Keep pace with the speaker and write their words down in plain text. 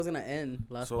was gonna end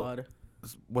last So- pod.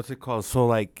 What's it called? So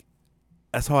like,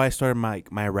 that's how I started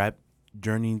my rap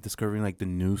journey, discovering like the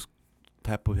new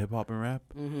type of hip hop and rap.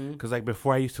 Mm-hmm. Cause like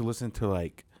before I used to listen to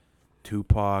like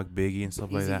Tupac, Biggie, and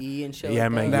stuff like that. Easy E and shit. Yeah,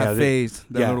 like man, that. That phase,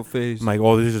 that yeah. little phase. I'm like,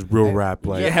 oh, this is real rap.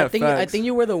 Like, Yeah, Yeah, I facts. think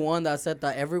you were the one that said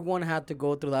that everyone had to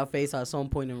go through that phase at some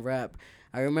point in rap.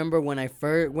 I remember when I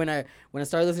started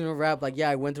listening to rap, like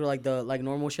I went through like the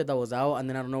normal shit that was out, and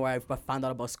then I don't know where I found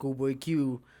out about Schoolboy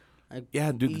Q. Like,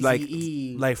 yeah, dude.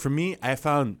 Eazy-E. Like for me, I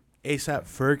found ASAP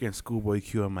Ferg and Schoolboy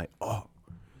Q. I'm like, oh,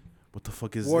 what the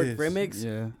fuck is Ward this? remix.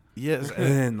 Yeah. Yes, and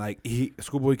then like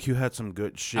Schoolboy Q had some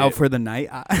good shit. Out for the night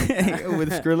with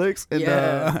Skrillex and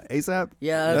Yeah. ASAP.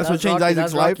 Yeah, That's what changed Rocky,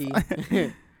 Isaac's that's life.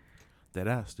 Rocky. That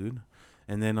ass, dude.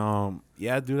 And then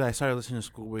yeah, dude, I started listening to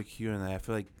Schoolboy Q, and I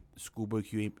feel like Schoolboy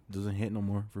Q doesn't hit no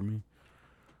more for me.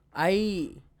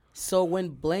 So when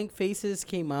Blank Faces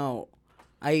came out,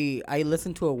 I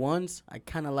listened to it once. I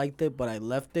kind of liked it, but I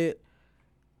left it.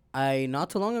 I not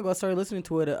too long ago I started listening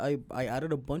to it. I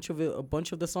added a bunch of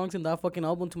the songs in that fucking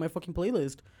album to my fucking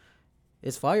playlist.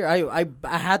 It's fire. I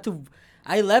had to.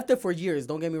 I left it for years.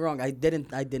 Don't get me wrong. I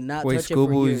did not Wait, touch it for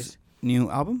Schoolboy's years. new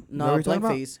album? Is that what No, you're talking Blank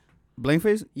about? Face. Blank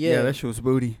Face? Yeah. that shit was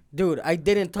booty. Dude, I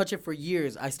didn't touch it for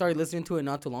years. I started listening to it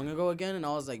not too long ago again, and I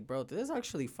was like, bro, this is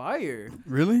actually fire.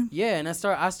 Really? Yeah, and I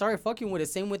started fucking with it.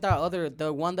 Same with that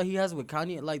the one that he has with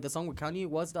Kanye, like the song with Kanye.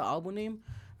 What's the album name?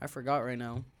 I forgot right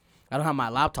now. I don't have my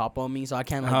laptop on me, so I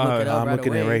can't look it up I'm right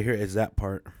looking away. at it right here. Is that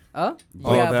part? Huh?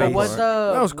 Oh, yeah, that but what's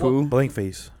part. That was cool. Blank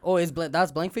Face.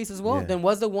 that's Blank Face as well? Yeah. Then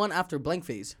what's the one after Blank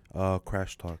Face?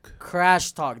 Crash Talk.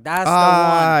 Crash Talk. That's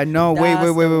the one. No, That's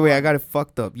the wait. I one. got it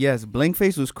fucked up. Yes, Blank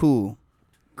Face was cool.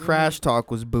 Crash Talk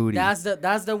was booty. That's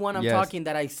the one I'm Yes. talking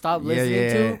that I stopped Yeah, listening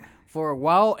yeah. to for a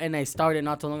while, and I started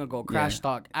not too long ago. Crash Yeah.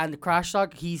 Talk. And Crash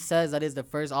Talk, he says that is the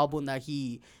first album that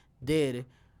he did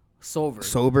sober.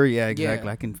 Sober, yeah, exactly.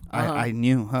 Uh-huh. I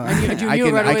knew, huh? And you I knew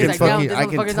can, right I away. can It's like, damn, fucking, this I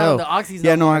can motherfucker's tell. not on the oxys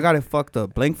Yeah, no no, more. I got it fucked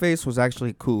up. Blank Face was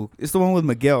actually cool. It's the one with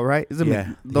Miguel, right? Is it?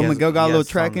 Yeah. Though He has- Miguel got a he little has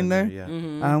track song in there. Yeah.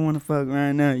 Mhm. I want to fuck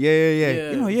right now. Yeah.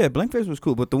 Yeah. You know, yeah, Blank Face was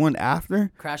cool, but the one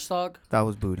after Crash Talk. that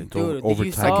was booty. It's Dude, overtime.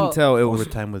 you I saw- can tell it was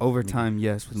Overtime with overtime.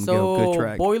 Yes, with Miguel, good So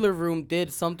track. Boiler Room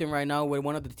did something right now with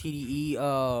one of the TDE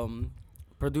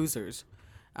producers,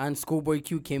 and Schoolboy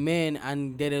Q came in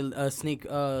and did a sneak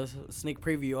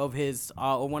preview of his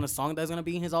one of the songs that's gonna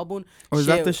be in his album. Or is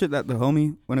that the shit that the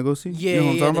homie wanna go see? Yeah, You know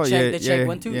what I'm yeah, talking about? the check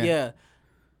went to. Yeah,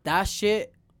 that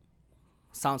shit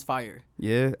sounds fire.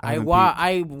 Yeah. I haven't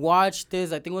I watched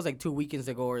this. I think it was like 2 weekends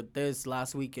ago or this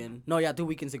last weekend. No, yeah, 2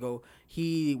 weekends ago.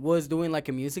 He was doing like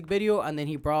a music video, and then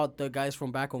he brought the guys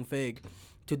from Back on Fig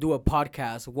to do a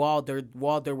podcast while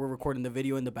they were recording the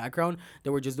video in the background. They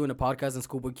were just doing a podcast, and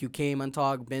Schoolboy Q came and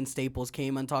talked. Ben Staples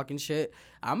came and talking shit.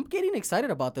 I'm getting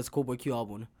excited about this Schoolboy Q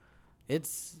album.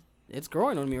 It's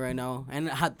growing on me right now,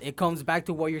 and it comes back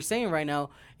to what you're saying right now.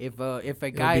 If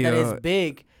a guy be that is a-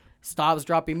 big stops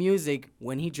dropping music,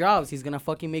 when he drops, he's gonna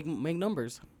fucking make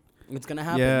numbers. It's gonna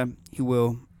happen. Yeah, he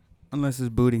will, unless it's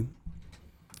booty.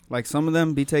 Like some of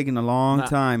them be taking a long Nah,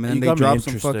 time, and you then they got me drop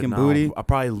some interested fucking now. booty. I'll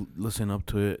probably listen up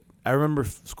to it. I remember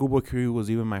Schoolboy Q was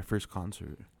even my first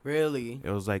concert. Really, It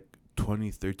was like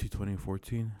 2013,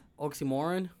 2014.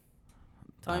 oxymoron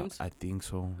times. I think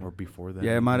so, or before that.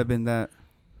 Yeah, it might have been that.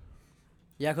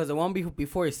 Yeah, because the one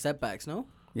before is Setbacks, no?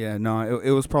 Yeah, no,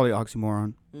 it was probably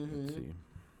oxymoron. Let's Mm-hmm. see.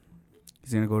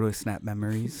 He's gonna go to his Snap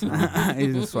memories. He's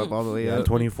gonna swipe all the way Yeah, up.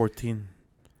 2014.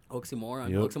 Oxymoron.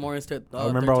 Yep. Oxymoron's I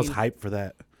remember I was 13 hyped for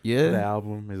that. Yeah. That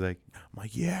album. It's like, I'm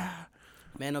like, yeah.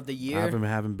 Man of the I Year.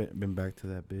 haven't been back to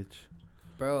that bitch.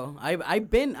 Bro, I've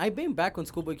been back on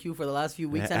Schoolboy Q for the last few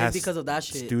weeks, and it's because of that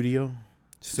shit. Studio.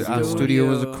 Studio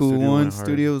was a cool Studio one. went hard.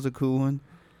 Studio was a cool one.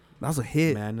 That was a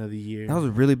hit. Man of the Year. That was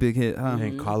a really big hit, huh?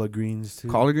 And Mhm. Collard Greens too.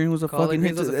 Collard Green was a Collard fucking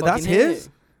Greens hit. was a That's fucking his?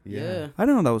 hit. Yeah. I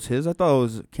didn't know that was his. I thought it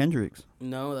was Kendrick's.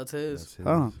 No, that's his. That's his.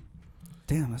 Oh.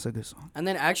 Damn, that's a good song. And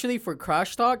then actually for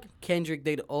Crash Talk, Kendrick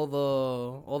did all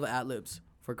the ad libs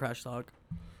for Crash Talk.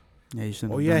 Yeah, you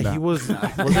shouldn't Oh have yeah, done he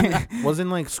that. wasn't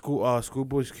like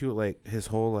Schoolboy's Q, like his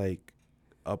whole like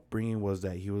upbringing was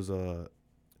that he was a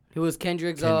He was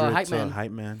Kendrick's hype man.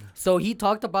 hype man. So he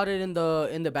talked about it in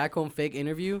the Back Home Fake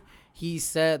interview. He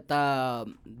said that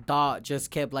Dot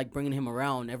just kept like bringing him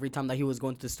around every time that he was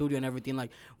going to the studio and everything.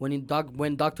 Like when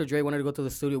Dr. Dre wanted to go to the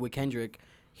studio with Kendrick,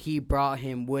 he brought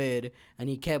him with, and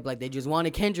he kept like they just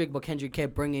wanted Kendrick, but Kendrick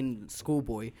kept bringing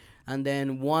Schoolboy. And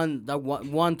then one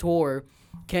tour,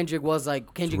 Kendrick real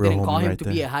didn't call homie him right to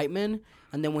be there. a hype man.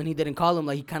 And then when he didn't call him,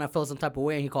 like he kind of felt some type of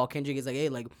way, and he called Kendrick. He's like, hey,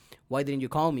 like why didn't you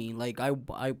call me? Like I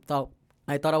thought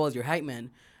I was your hype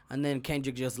man. And then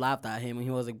Kendrick just laughed at him, and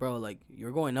he was like, bro, like,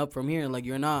 you're going up from here. Like,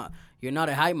 you're not you're not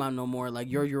a hype man no more. Like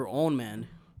you're your own man.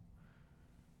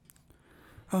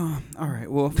 All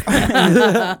right. Well,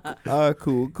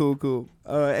 cool.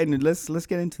 And let's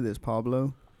get into this,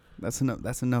 Pablo. That's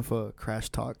enough crash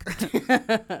talk.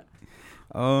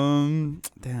 Damn.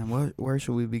 Where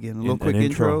should we begin? A little quick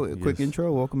intro. A quick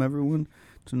intro. Welcome everyone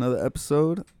to another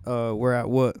episode. We're at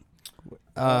what?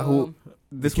 Who?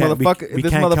 This motherfucker. We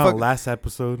can't count last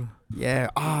episode. Yeah.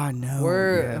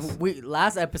 No.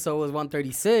 Last episode was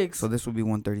 136. So this will be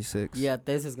 136. Yeah,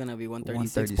 this is gonna be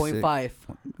 136.5.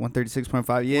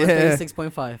 136.5. Yeah.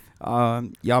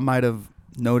 136.5. Y'all might have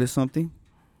noticed something.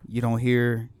 You don't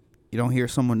hear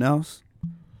someone else.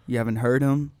 You haven't heard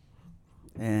him,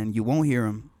 and you won't hear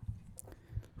him.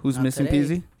 Who's Not missing, today.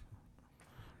 Peasy?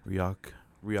 Reok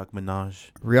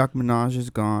Minaj. Reok Minaj is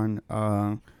gone.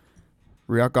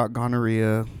 Reok got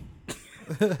gonorrhea.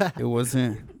 It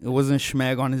wasn't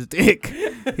schmag on his dick.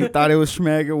 He thought it was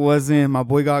schmag. It wasn't. My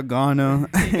boy got gono.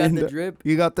 You got the drip.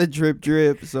 You got the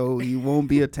drip. So he won't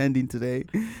be attending today.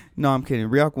 No, I'm kidding.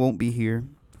 Reok won't be here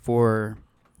for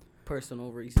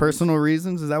personal reasons. Personal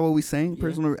reasons? Is that what we saying? Yeah.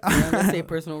 Personal. Let's say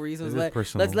personal reasons.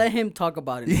 Let's let him talk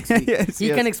about it next week. He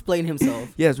can explain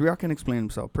himself. Yes, Reok can explain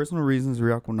himself. Personal reasons.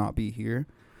 Reok will not be here.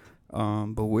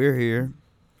 But we're here,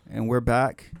 and we're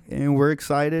back, and we're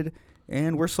excited.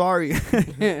 And we're sorry.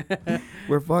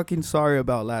 We're fucking sorry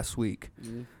about last week.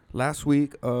 Mm. Last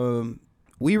week,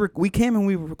 we came and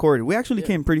we recorded. We actually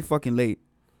came pretty fucking late.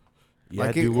 Yeah,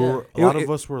 like dude. A lot of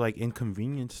us were like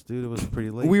inconvenienced, dude. It was pretty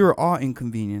late. We were all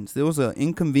inconvenienced. There was an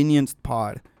inconvenienced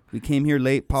pod. We came here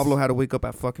late. Pablo had to wake up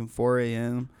at fucking 4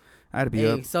 a.m. I had to be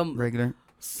up regular.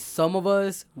 Some of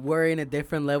us were in a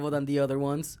different level than the other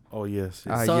ones. Oh yes.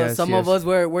 Some of us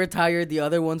were tired. The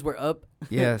other ones were up.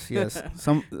 Yes.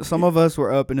 Some of us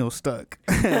were up and it was stuck.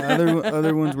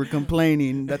 Other ones were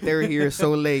complaining that they were here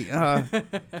so late.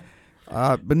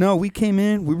 But no, we came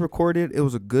in. We recorded. It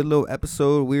was a good little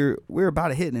episode. We were about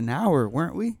to hit an hour,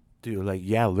 weren't we? Dude,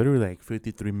 literally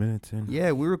 53 minutes in.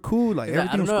 Yeah, we were cool. Like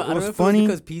everything was funny. I don't know if it was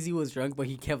because PZ was drunk, but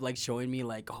he kept like showing me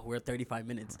like, oh, we're 35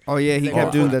 minutes. Oh yeah, he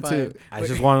kept doing that too. I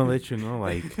just want to let you know,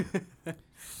 like,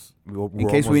 in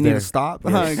case we need to stop.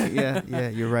 Yes. yeah,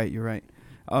 you're right.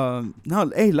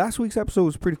 No, hey, last week's episode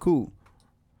was pretty cool.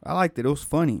 I liked it. It was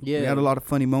funny. Yeah, we had a lot of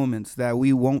funny moments that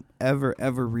we won't ever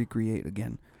recreate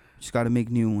again. Just got to make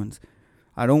new ones.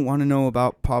 I don't want to know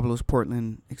about Pablo's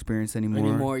Portland experience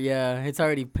anymore. Yeah, it's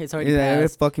already passed.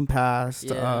 It fucking passed.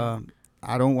 Yeah.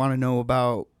 I don't want to know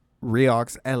about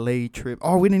Reok's LA trip.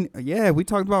 Oh, we didn't. Yeah, we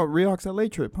talked about Reok's LA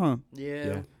trip, huh?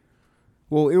 Yeah.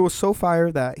 Well, it was so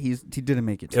fire that he didn't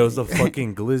make it. It was the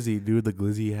fucking glizzy, dude. The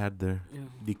glizzy he had there. Yeah.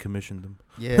 Decommissioned them.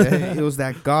 Yeah, it was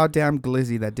that goddamn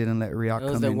glizzy that didn't let Reok come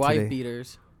in today. It was the wife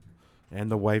beaters. And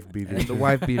the wife beaters. And the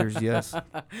wife beaters, yes.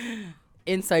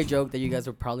 Inside joke that you guys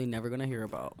are probably never gonna hear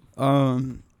about.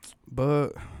 But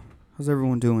how's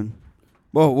everyone doing?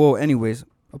 Well. Anyways,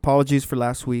 apologies for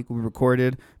last week. We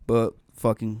recorded, but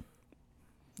fucking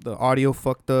the audio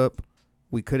fucked up.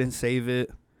 We couldn't save it,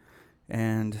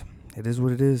 and it is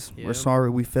what it is. Yeah. We're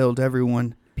sorry. We failed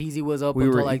everyone. PZ was up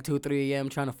until like 2, 3 a.m.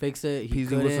 trying to fix it. He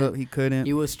PZ was up. He couldn't.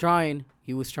 He was trying.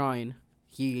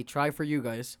 He tried for you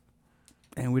guys,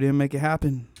 and we didn't make it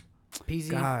happen. PZ.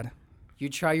 God. You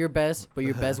try your best, but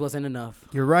your best wasn't enough.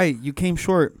 You're right. You came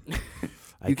short.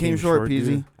 You came short, PZ.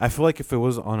 Dude. I feel like if it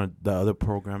was on the other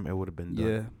program, it would have been done.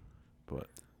 Yeah.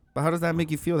 But how does that make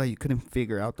you feel that you couldn't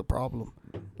figure out the problem?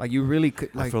 Like you really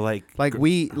could. Like, I feel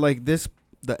like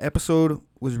the episode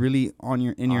was really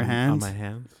in your hands. On my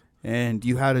hands. And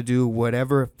you had to do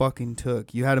whatever it fucking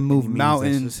took. You had to move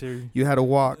mountains. Necessary. You had to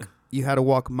walk. You had to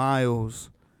walk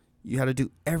miles. You had to do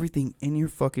everything in your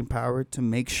fucking power to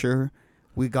make sure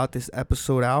we got this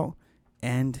episode out,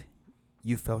 and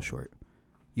you fell short.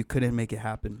 You couldn't make it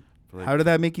happen. How did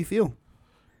that make you feel?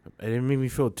 It didn't make me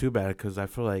feel too bad because I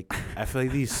feel like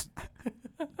these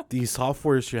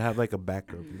softwares should have like a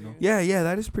backup, you know? Yeah,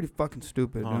 that is pretty fucking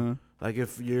stupid. Like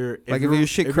if your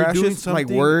shit crashes, like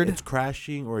Word, it's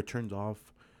crashing or it turns off.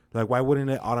 Like why wouldn't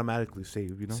it automatically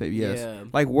save? You know? Save, yes. Yeah.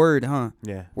 Like Word, huh?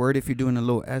 Yeah. Word, if you're doing a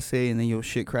little essay and then your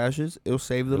shit crashes, it'll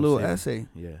save the little essay.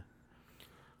 Yeah.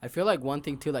 I feel like one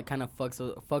thing too that kind of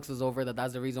fucks us over.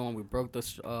 That's the reason why we broke the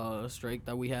streak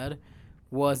that we had,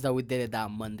 was that we did it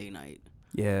that Monday night.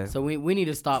 Yeah. So we need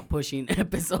to stop pushing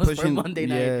episodes for Monday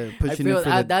night. Yeah, pushing. I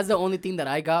feel that's the only thing that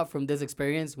I got from this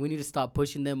experience. We need to stop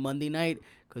pushing them Monday night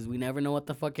because we never know what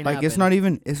the fucking happen. It's not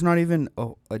even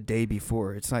a day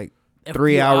before. It's like A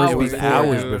 3 few hours. It was before.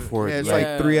 hours before. Yeah, it's Yeah.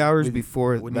 like 3 hours We-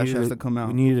 before we that shit has needed to come out.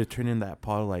 We needed to turn in that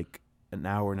pod like an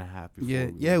hour and a half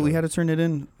before. We had to turn it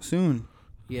in soon.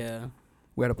 Yeah.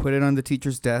 We had to put it on the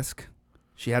teacher's desk.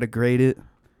 She had to grade it.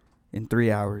 in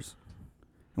 3 hours.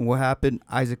 And what happened?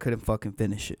 Isaac couldn't fucking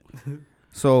finish it.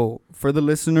 So for the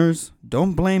listeners,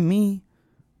 don't blame me.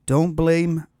 Don't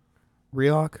blame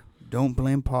Reok. Don't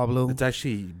blame Pablo. It's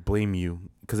actually blame you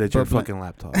because it's your fucking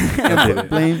laptop.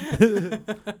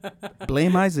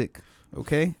 Blame Isaac.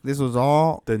 Okay, this was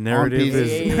all the narrative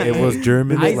is Yeah. it was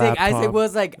German. Isaac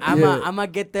was like, I'm gonna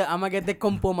get the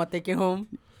compo, I'm gonna take it home.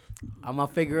 I'm gonna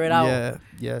figure it out. Yeah,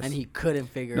 yes. And he couldn't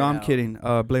figure it out. No, I'm kidding.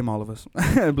 Blame all of us.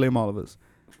 Blame all of us.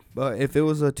 But if it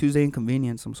was a Tuesday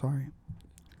inconvenience, I'm sorry.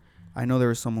 I know there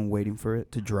was someone waiting for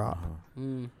it to drop.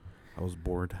 I was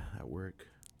bored at work.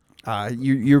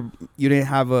 You didn't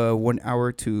have a 1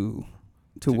 hour to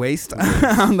waste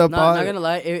on the pod. Not gonna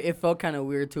lie, it felt kind of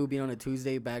weird too being on a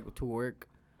Tuesday back to work.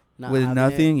 With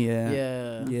nothing,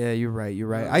 Yeah. Yeah, you're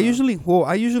right. I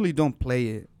usually don't play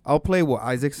it. I'll play what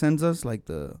Isaac sends us, like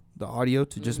the audio,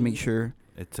 to just make sure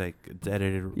it's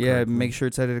edited. Yeah, correctly. make sure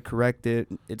it's edited correct.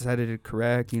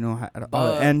 You know,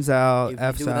 ends out,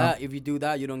 F's out. If you do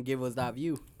that, you don't give us that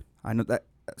view. I know that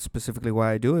specifically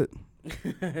why I do it.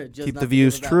 Just Keep not the to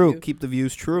views give us that true. view. Keep the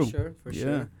views true. For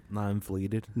sure. Not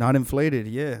inflated. Not inflated.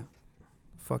 Yeah.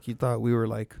 Fuck, you thought we were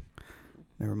like?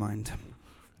 Never mind.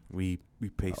 We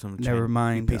pay some. Never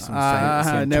mind. We pay some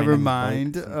never Chinese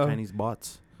mind. some Chinese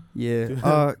bots.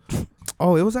 Yeah.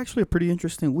 Oh, it was actually a pretty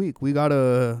interesting week. We got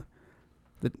the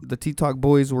TikTok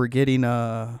boys were getting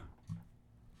what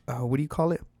do you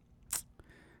call it?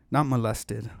 Not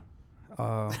molested.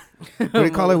 What do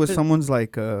you call it when someone's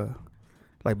like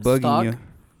bugging Stalk? you?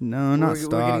 No, not We're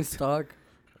getting stalked. stalked.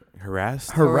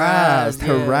 Harassed. Harassed, yeah.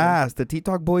 Harassed. The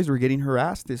TikTok boys were getting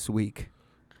harassed this week.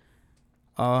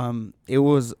 It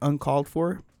was uncalled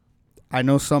for. I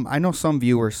know some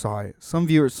viewers saw it. Some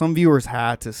viewers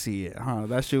had to see it.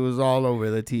 That shit was all over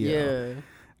the TL.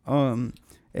 Yeah.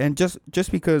 And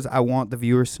just because I want the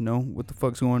viewers to know what the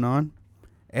fuck's going on,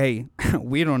 hey,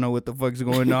 we don't know what the fuck's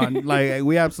going on. Like,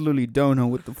 we absolutely don't know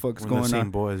what the fuck's going on. We're in the same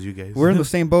boat as you guys. We're in the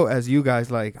same boat as you guys.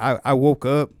 Like, I woke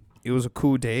up, it was a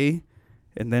cool day,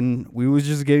 and then we was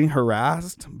just getting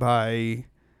harassed by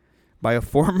a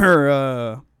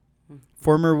former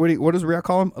what does Rhea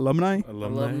call him? Alumni.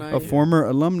 A former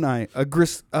alumni. What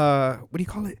do you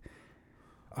call it?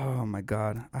 Oh my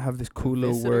God, I have this cool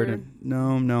little word.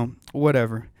 No,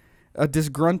 whatever. A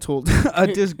disgruntled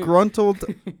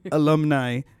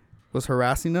alumni was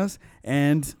harassing us,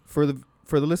 and for the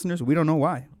listeners, we don't know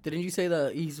why. Didn't you say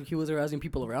that he was harassing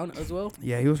people around as well?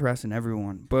 Yeah, he was harassing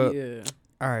everyone. But yeah.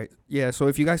 All right, yeah. So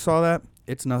if you guys saw that,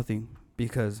 it's nothing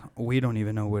because we don't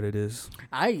even know what it is.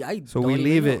 So we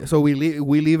leave it. So we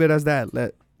leave it as that.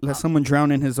 Let someone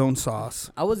drown in his own sauce.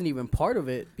 I wasn't even part of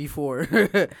it before.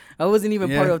 I wasn't even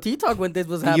part of TikTok when this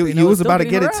was happening. You was about to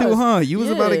get it too, huh? You was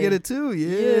about to Yeah. get it too.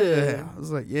 Yeah. I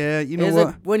was like, yeah, you know It's what?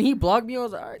 like, when he blocked me, I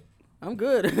was like, all right, I'm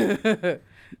good.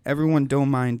 Everyone don't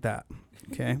mind that.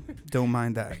 Okay? Don't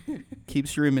mind that. Keep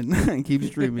streaming. Keep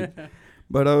streaming.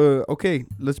 But okay,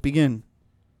 let's begin.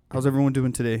 How's everyone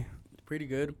doing today? Pretty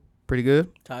good. Pretty good?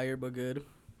 Tired, but good.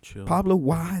 Chill. Pablo,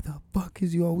 why the fuck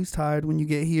is you always tired when you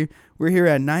get here? We're here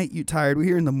at night, you tired. We're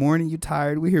here in the morning, you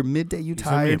tired. We're here midday, you He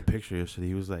sent me a tired. picture yesterday.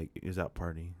 He was like, "Is that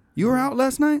party?" You were out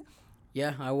last night?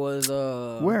 Yeah, I was.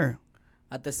 Where?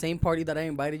 At the same party that I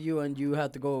invited you, and you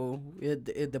had to go.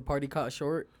 The party cut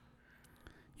short.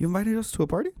 You invited us to a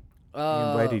party? He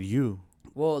invited you.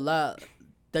 Well,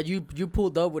 that you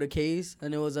pulled up with a case,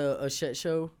 and it was a shit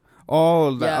show.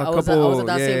 Oh, Yeah, a I was couple. at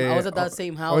that yeah, same. yeah, I was at yeah. that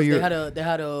same house. They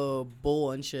had a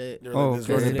bull and shit. Oh, This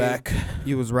okay. running Yesterday. back.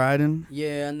 You was riding?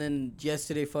 Yeah, and then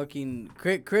yesterday, fucking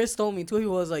Chris told me too. He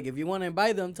was like, if you want to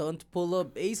invite them, tell them to pull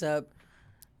up ASAP.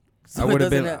 So I it would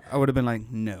have doesn't been. I would have been like,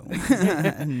 no,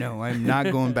 no, I'm not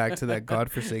going back to that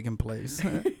godforsaken place.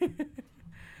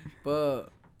 But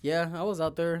yeah, I was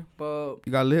out there, but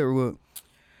You got lit or what?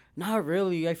 not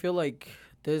really. I feel like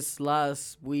this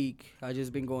last week I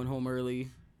just been going home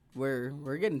early.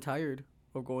 We're getting tired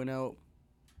of going out.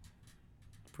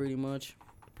 Pretty much.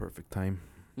 Perfect time.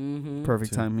 Mm-hmm.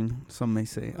 Perfect Too. timing. Some may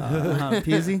say.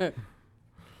 Peasy.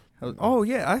 Oh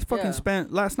yeah, I fucking Yeah.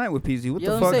 spent last night with Peasy. What Yeah,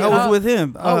 the let's fuck? say, I was how- with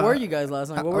him. How were you guys last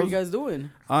night? I What were you was- guys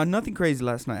doing? Nothing crazy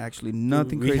last night. Actually,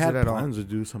 nothing we crazy had at all. plans to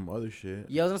do some other shit.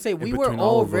 Yeah, I was gonna say we In were between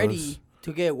all all of ready us.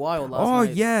 to get wild last Oh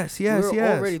night. yes, we yes, were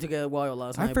yes. all ready to get wild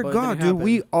last night. I but it forgot, didn't dude.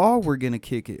 We happen. all were gonna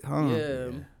kick it, huh? Yeah.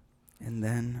 And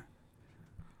then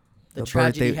The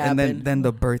tragedy birthday, and happened. then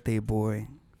the birthday boy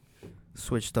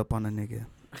switched up on a nigga.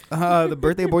 The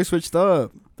birthday boy switched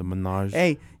up. The menage.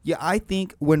 Hey, yeah, I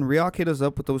think when Reok hit us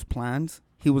up with those plans,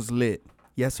 he was lit.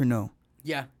 Yes or no?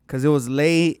 Yeah. Because it was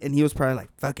late, and he was probably like,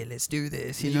 fuck it, let's do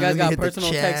this. You know, guys let me got hit the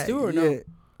personal chat. text too, or no? Yeah.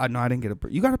 No, I didn't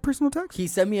get you got a personal text? He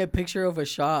sent me a picture of a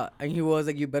shot, and he was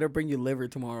like, "You better bring your liver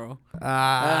tomorrow."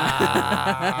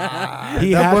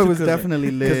 That boy was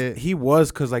definitely lit. He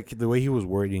was, cause like the way he was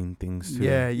wording things too.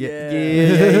 Yeah.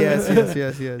 Yes.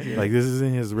 Like this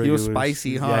isn't his regular. He was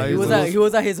spicy, huh? Yeah, He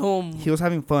was at his home. He was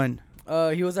having fun.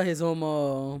 He was at his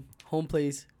home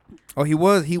place. Oh, he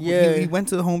was. He Yeah. went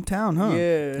to the hometown, huh?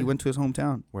 Yeah. He went to his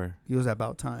hometown. Where? He was at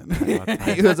About Time. About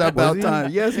Time. He was at About he?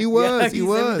 Time. Yes, he was. Yeah, he sent me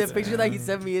was. the picture that he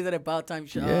sent me is at About Time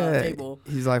Yeah. table.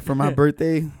 He's like, for my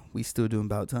birthday, we still doing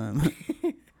About Time.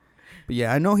 But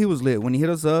yeah, I know he was lit when he hit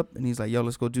us up and he's like, "Yo,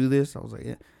 let's go do this." I was like,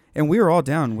 "Yeah," and we were all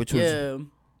down, which was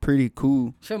pretty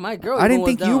cool. Sure, my girl. I didn't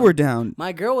think you were down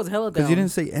My girl was hella down. because you didn't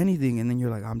say anything, and then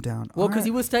you're like, "I'm down." Well, because he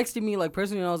was texting me like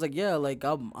personally, and I was like, "Yeah, like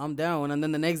I'm down." And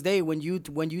then the next day when you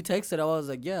texted, I was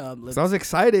like, "Yeah." So I was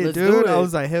excited, let's dude. do I it.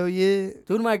 was like, "Hell yeah!"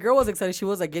 Dude, my girl was excited. She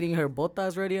was like getting her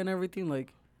botas ready and everything.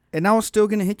 Like, And I was still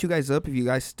gonna hit you guys up if you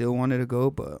guys still wanted to go,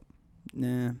 but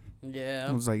nah. yeah,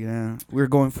 I was like, "Yeah, we're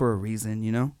going for a reason,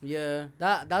 you know." yeah.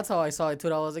 That's how I saw it too.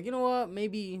 I was like, you know what?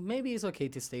 Maybe it's okay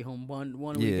to stay home one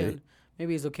weekend.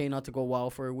 Maybe it's okay not to go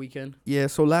wild for a weekend. Yeah.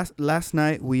 So last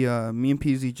night me and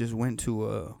PZ just went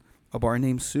to a bar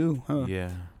named Sue, huh?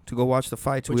 Yeah. To go watch the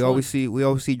fights. Which we one?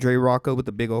 always see Dre Rocca with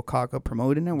the big old cock up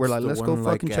promoting it. We're It's like, the let's go one,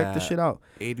 fucking like, check this shit out.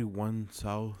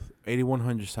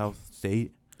 8100 South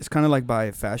State. It's kind of like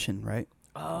by fashion, right?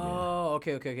 Oh,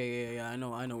 okay, yeah. I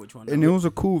know which one. And it was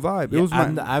a cool vibe. Yeah, It was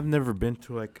I've never been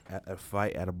to like a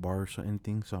fight at a bar or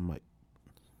anything, so I'm like,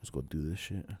 let's go do this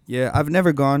shit. Yeah, I've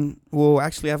never gone. Well,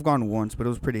 actually, I've gone once, but it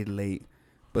was pretty late.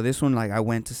 But this one, like, I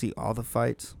went to see all the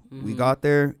fights. We got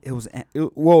there. It was,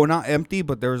 not empty,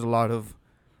 but there was a lot of,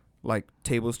 like,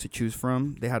 tables to choose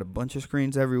from. They had a bunch of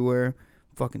screens everywhere.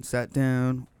 Fucking sat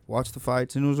down, watched the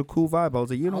fights, and it was a cool vibe. I was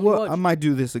like, you know what? I might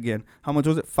do this again. How much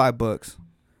was it? $5.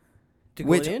 To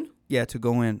go in? Yeah, to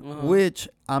go in. Which,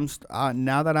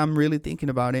 now that I'm really thinking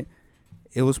about it,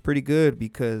 it was pretty good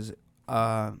because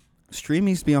streaming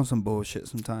used to be on some bullshit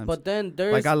sometimes. But then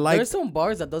there's some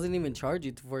bars that doesn't even charge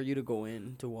you for you to go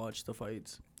in to watch the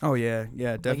fights. Oh yeah,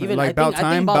 definitely. Like About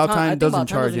Time doesn't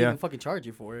charge. Yeah, even fucking charge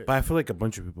you for it. But I feel like a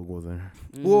bunch of people go there.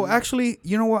 Well, actually,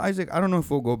 you know what, Isaac? I don't know if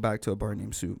we'll go back to a bar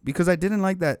named Sue because I didn't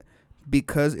like that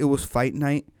because it was fight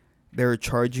night. They were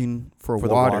charging for water.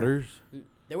 The waters?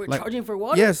 They were charging for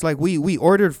water. Yes, like we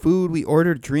ordered food, we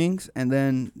ordered drinks, and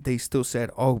then they still said,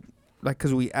 "Oh." Like,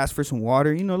 because we asked for some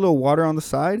water, a little water on the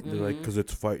side. They're like, because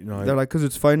it's fight night. They're like, because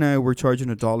it's fight night, we're charging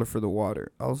 $1 for the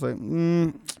water. I was like,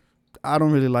 I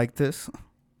don't really like this.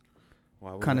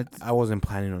 Well, I wasn't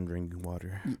planning on drinking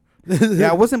water. Yeah,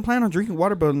 I wasn't planning on drinking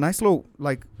water, but a nice little,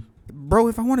 like, bro,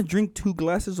 if I want to drink 2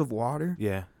 glasses of water,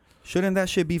 yeah, shouldn't that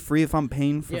shit be free if I'm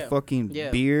paying for fucking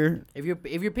beer? If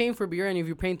you're paying for beer and if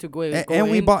you're paying to go,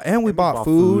 we bought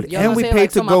food and we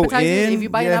paid to go in. If you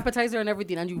buy an appetizer and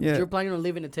everything and you're planning on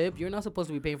leaving a tip, you're not supposed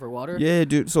to be paying for water. Yeah,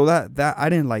 dude. So that I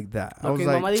didn't like that. I was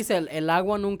like, mamá dice el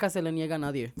agua nunca se le niega a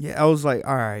nadie. Yeah, I was like,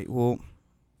 all right, well,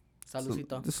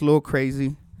 Saludcita. This a little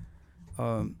crazy.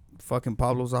 Fucking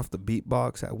Pablo's off the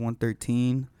beatbox at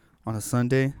 1:13 on a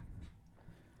Sunday.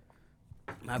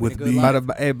 With homie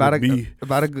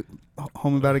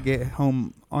about to get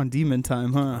home on demon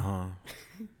time, huh?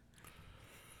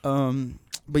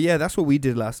 But yeah, that's what we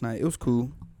did last night. It was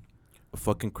cool. A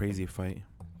fucking crazy fight.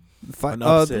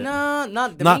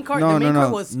 The main card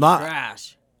was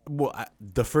trash. Well,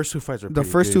 the first 2 fights were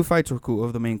two fights were cool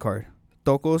of the main card.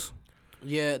 Tocos.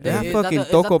 Yeah, that fucking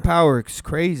Toco power is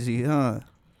crazy, huh?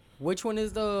 Which one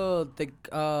is the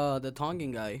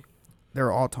Tongan guy?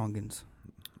 They're all Tongans.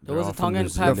 There was a Tongan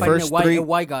fighting a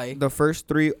white guy. The first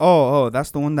 3, that's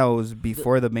the one that was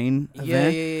before the main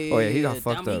event. Yeah. Oh yeah, he got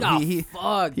fucked up. He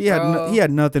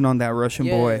had nothing on that Russian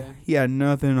boy. He had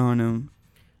nothing on him.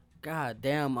 God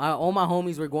damn! All my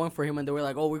homies were going for him, and they were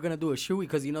like, "Oh, we're gonna do a shoey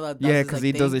because you know that." Yeah, because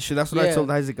he does this shit. That's what I told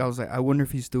Isaac. I was like, I wonder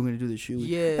if he's still gonna do the shoey.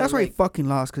 Yeah, that's why he fucking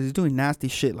lost because he's doing nasty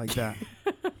shit like that.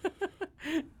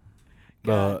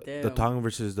 The Tongan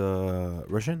versus the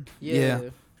Russian. Yeah.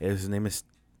 His name is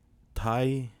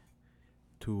Tai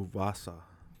Tuvasa.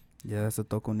 Yeah, that's a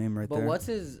Toko name right there. But what's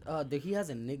his? He has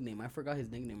a nickname. I forgot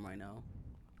his nickname right now.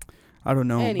 I don't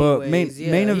know. Anyways, but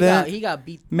main event. He got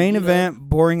beat. Main event,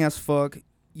 boring as fuck.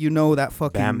 You know that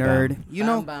fucking Bam nerd. Bam. You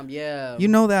know, Bam, yeah. You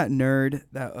know that nerd,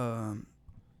 that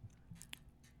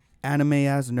anime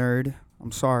ass nerd.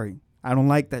 I'm sorry. I don't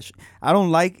like that shit. I don't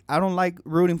like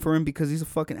rooting for him because he's a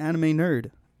fucking anime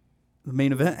nerd. The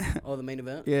main event. Oh, the main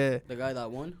event? Yeah. The guy that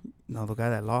won? No, the guy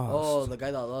that lost. Oh, the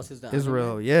guy that lost is that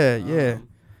Israel. Yeah.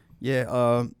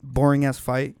 Boring ass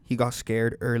fight. He got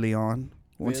scared early on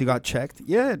Once he Really? got checked.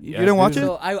 Yeah, you Yeah, didn't watch dude. it?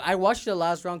 So I watched the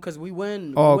last round because we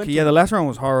went. Oh, we went okay. Yeah, the last round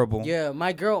was horrible. Yeah,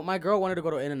 my girl wanted to go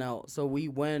to In-N-Out, so we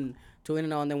went to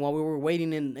In-N-Out, and then while we were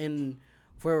waiting in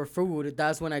for food,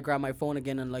 that's when I grabbed my phone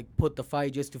again and like put the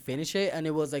fight just to finish it, and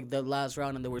it was like the last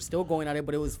round, and they were still going at it,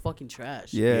 but it was fucking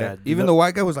trash. Yeah. Yeah, Even the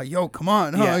white guy was like, "Yo, come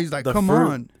on!" Huh? Yeah, He's like, the "Come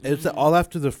on!" It's all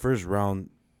after the first round.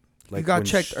 He got when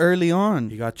checked early on.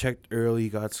 He got checked early. He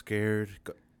got scared.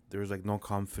 There was like no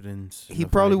confidence. He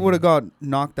probably would have got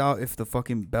knocked out if the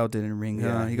fucking bell didn't ring.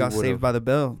 Yeah, He he got would've. saved by the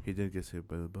bell. He did get saved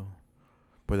by the bell.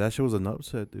 But that shit was an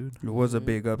upset, dude. It was a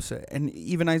big upset. And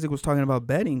even Isaac was talking about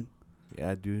betting.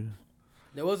 Yeah, dude.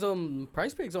 There was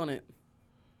price pigs on it.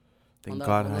 Thank On that-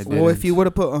 God on I this didn't. Well, if you would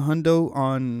have put a hundo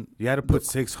on, You had to put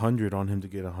 600 on him to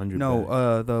get 100. no,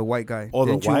 back. the white guy. Oh,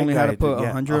 the Didn't you white only guy, had to put dude, yeah,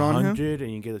 100 on him? 100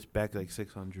 and you get us back like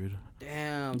 600.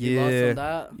 Damn, you lost Yeah. on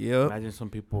that. Yep. Imagine some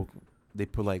people, they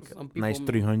put like Some people nice m-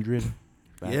 300.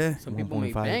 back, Yeah. Some people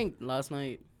made 1.5. bank last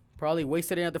night. Probably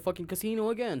wasted it at the fucking casino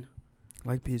again.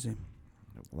 Like peasy.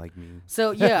 Like me.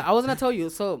 So yeah, I was gonna tell you.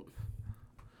 So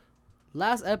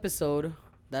last episode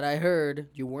that I heard,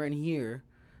 you weren't here.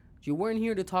 You weren't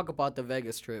here to talk about the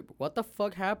Vegas trip. What the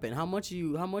fuck happened? How much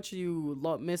you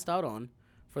missed out on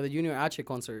for the Junior H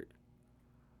concert?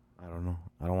 I don't know.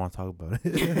 I don't want to talk about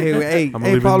it. Hey, I'ma hey,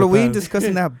 leave it in Paulo, the we ain't past.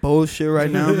 discussing that bullshit right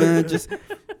now, man.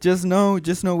 Just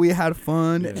know we had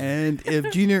fun, Yeah. and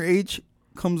if Junior H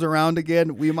comes around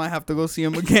again, we might have to go see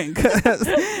him again,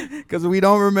 cause we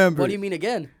don't remember. What do you mean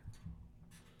again?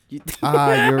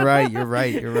 You're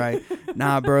right.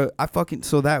 Nah, bro, I fucking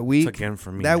so that It's week, again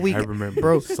for me. that week, I remember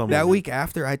bro, some that of it. week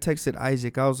after I texted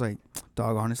Isaac, I was like,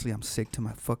 dog, honestly, I'm sick to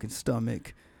my fucking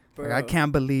stomach. Like, I Bro.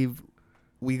 can't believe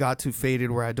we got too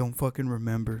faded where I don't fucking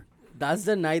remember. That's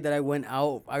the night that I went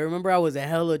out. I remember I was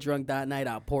hella drunk that night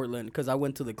at Portland because I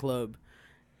went to the club,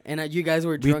 and you guys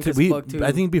were drunk as fuck too.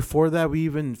 I think before that we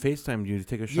even FaceTimed you to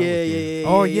take a shot. Yeah, with yeah, you. yeah.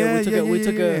 Oh yeah. yeah, We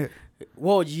took yeah.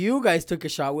 Well, you guys took a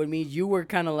shot with me. You were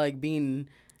kind of like being.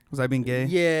 Was I being gay?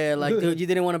 Yeah, like dude, you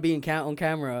didn't want to be on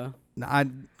camera.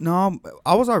 No,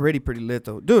 I was already pretty lit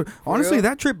though, dude. Honestly, real?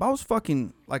 that trip I was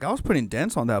fucking like I was putting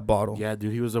dents on that bottle. Yeah,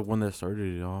 dude, he was the one that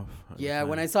started it off. Yeah,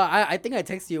 when I saw, I think I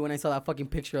texted you when I saw that fucking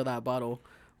picture of that bottle.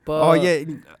 But Oh yeah,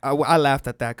 I laughed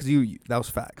at that because that was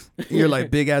facts. You're like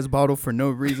big ass bottle for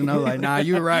no reason. I was like, nah,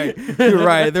 you're right. You're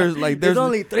right. There's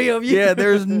only 3 of you. yeah,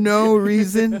 there's no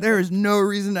reason. There is no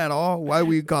reason at all why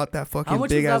we got that How fucking much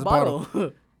big was ass that bottle.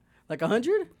 bottle? Like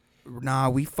 100? Nah,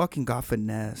 we fucking got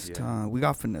finessed. Yeah. We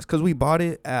got finessed because we bought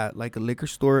it at like a liquor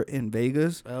store in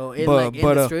Vegas. Oh, in But- in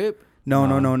but, the uh, strip. No,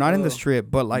 Nah. not in the Oh. strip,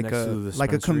 but like Next to the a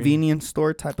dispensary. convenience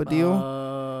store type of deal.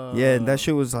 Yeah, and that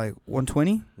shit was like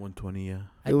 120. 120, yeah.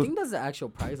 I it was- think that's the actual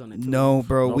price on it too. No,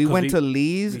 bro, No, we 'cause went we- to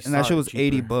Lee's we and that saw shit it was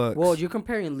 80 cheaper. bucks. Well, you're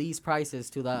comparing Lee's prices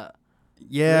to that.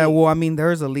 Yeah, Lee. well, I mean,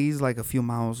 there's a Lee's like a few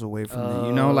miles away from there.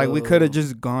 You know, like we could have Oh.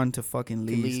 just gone to fucking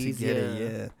Lee's Lee's, to get it.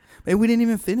 yeah. Yeah, but we didn't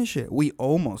even finish it. We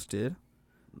almost did,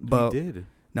 but we did.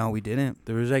 no, we didn't.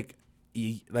 There was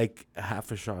like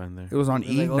half a shot in there. It was on It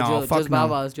was E. like, oh, No, just fuck no.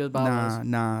 Babas, just Babas.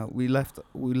 Nah. We left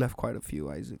quite a few,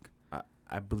 Isaac.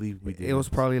 I believe we did. It was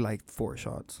probably like 4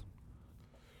 shots.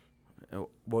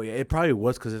 Well, yeah, it probably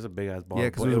was because it's a big ass bottle. Yeah,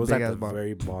 'cause but it was a at big-ass the bottle.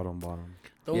 very bottom.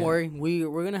 Don't Yeah. worry,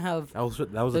 we're gonna have. That was There's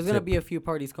a gonna tip. be a few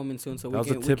parties coming soon, so That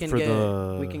was a we tip can for get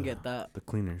the- we can get that. the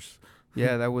cleaners.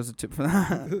 Yeah, that was a tip for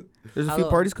that. There's a few Hello.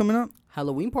 parties coming up.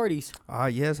 Halloween parties. Ah,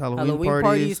 yes, Halloween Halloween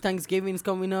parties. Thanksgiving's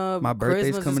coming up. My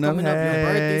birthday's Christmas coming is up. coming up. Your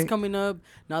birthday's Hey. coming up.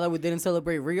 Now that we didn't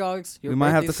celebrate Reoks, your We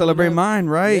might have to birthday's celebrate coming up. mine,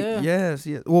 right? Yeah. Yes.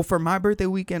 Well, for my birthday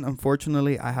weekend,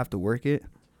 unfortunately, I have to work it.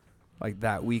 Like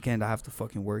that weekend, I have to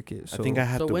fucking work it. So I think I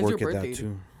have So to when's your work at birthday? that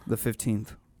too. the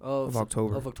 15th. Of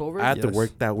October. Of October. I had to Yes.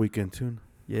 work that weekend too.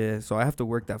 Yeah, so I have to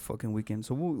work that fucking weekend.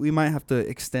 So we might have to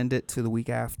extend it to the week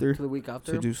after to the week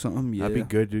after. to do something. Yeah. That'd be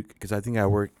good, dude. Because I think I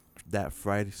work that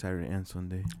Friday, Saturday, and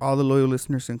Sunday. All the loyal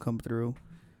listeners can come through.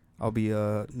 I'll be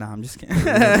nah, I'm just kidding. chill,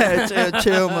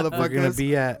 We're gonna motherfuckers.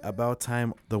 be at About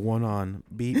Time, the one on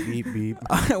beep beep beep.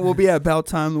 We'll be at About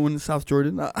Time, the one in South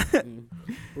Jordan. Mm.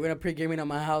 We're gonna pre-gaming at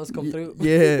my house. Come through.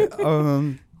 Yeah.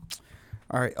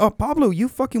 All right. Oh, Pablo, you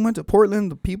fucking went to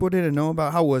Portland. The people didn't know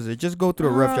about. How was it? Just go through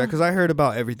a rough track, because I heard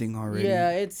about everything already.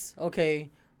 Yeah, it's okay.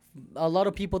 A lot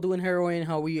of people doing heroin,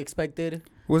 how we expected.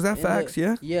 Was that In facts? the-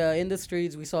 Yeah. Yeah, in the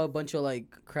streets, we saw a bunch of like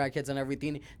crackheads and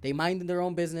everything. They minded their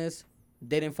own business.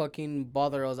 They didn't fucking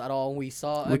bother us at all. We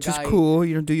saw a Which guy. is cool.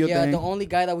 You know, do your Yeah, thing. the only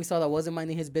guy that we saw that wasn't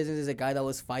minding his business is a guy that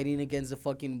was fighting against the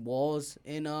fucking walls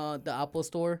in the Apple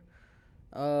store.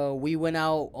 We went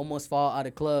out, almost fought at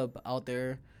a club out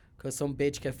there because some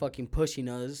bitch kept fucking pushing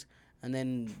us. And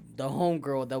then the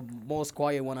homegirl, the most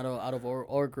quiet one out of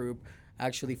our group,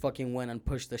 actually fucking went and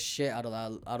pushed the shit out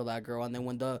of that girl. And then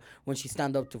when she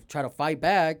stand up to try to fight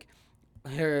back,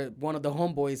 one of the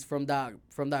homeboys from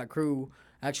that crew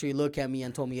actually looked at me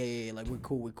and told me, hey, like, we're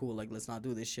cool, like, let's not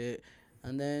do this shit.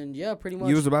 And then yeah, pretty much.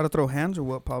 You was about to throw hands or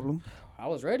what, Pablo? I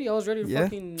was ready to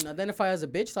fucking identify as a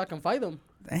bitch so I can fight them.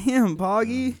 Damn,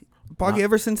 Poggy.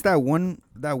 Ever since that one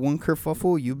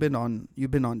kerfuffle, you've been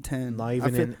on 10. Not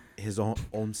even in his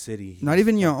own city. Not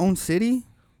even your own city?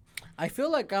 I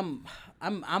feel like I'm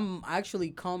actually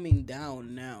calming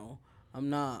down now. I'm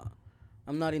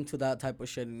not into that type of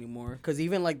shit anymore. Cause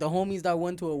even like the homies that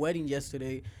went to a wedding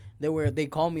yesterday, they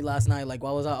called me last night. Like,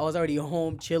 I was already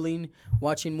home chilling,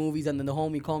 watching movies, and then the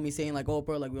homie called me saying like, "Oh,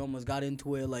 bro, like we almost got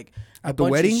into it." Like at the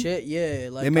wedding, shit. Yeah,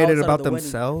 like they made it about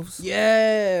themselves. Wedding.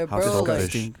 Yeah, bro.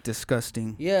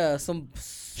 Disgusting. Yeah, some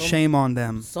shame on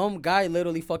them. Some guy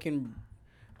literally fucking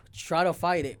try to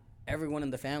fight everyone in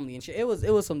the family and shit. It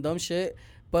was some dumb shit.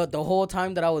 But the whole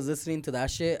time that I was listening to that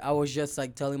shit, I was just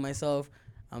like telling myself,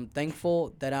 I'm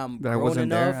thankful that I'm grown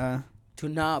enough to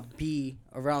not be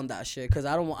around that shit, because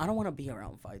I don't want to be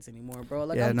around fights anymore, bro.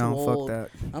 Like, I'm too old.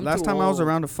 Fuck that. Last time I was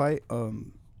around a fight,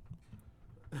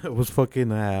 it was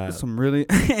fucking some really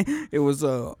it was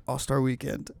All-Star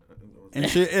Weekend. And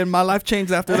shit, and my life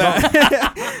changed after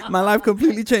that. My life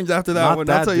completely changed after that one.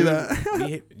 I'll tell you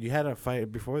that. You had a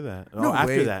fight before that. No,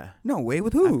 after that. No way.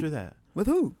 With who? After that. With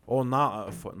who? Oh, not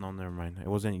a fight. No, never mind. It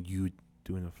wasn't you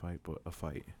doing a fight, but a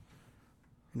fight.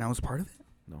 And I was part of it?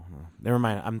 No. Never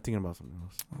mind. I'm thinking about something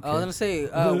else. Okay. I was gonna say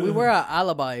we were at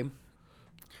Alibi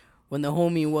when the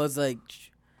homie was like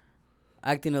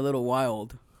acting a little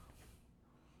wild.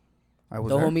 I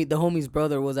was the homie's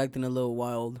brother was acting a little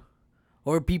wild,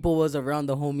 or people was around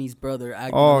the homie's brother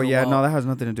acting. Oh yeah, wild. No, that has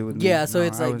nothing to do with me. Yeah, so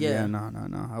it's like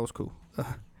no, I was cool.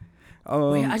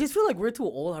 Wait, I just feel like we're too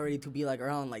old already to be like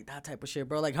around like that type of shit,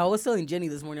 bro. Like, how I was telling Jenny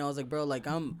this morning, I was like, bro, like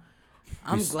I'm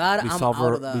glad I'm out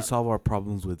of that. We solve our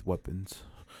problems with weapons.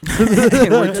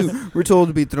 we're told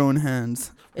to be throwing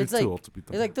hands. It's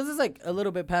like this is like a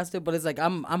little bit past it, but it's like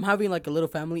I'm having like a little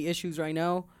family issues right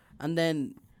now, and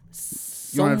then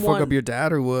you want to fuck up your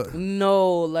dad or what?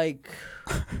 No, like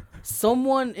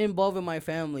someone involved in my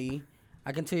family.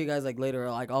 I can tell you guys like later,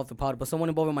 like off the pod, but someone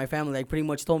involved in my family like pretty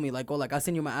much told me like, oh, like I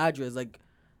send you my address, like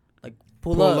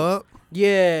pull up.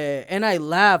 Yeah, and I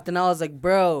laughed and I was like,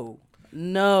 bro.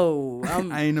 No,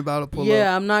 I ain't about to pull up.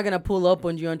 Yeah, I'm not gonna pull up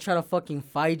on you and try to fucking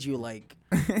fight you. Like,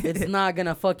 it's not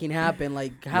gonna fucking happen.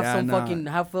 Like, have some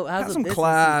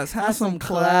class. Have some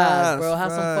class, bro.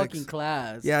 Have some fucking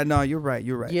class. Yeah, no, you're right.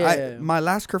 Yeah. My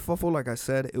last kerfuffle, like I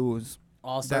said, it was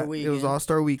All-Star Weekend. It was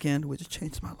All-Star Weekend, which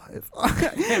changed my life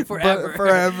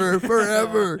forever.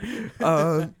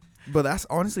 But that's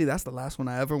the last one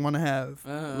I ever want to have.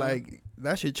 Like,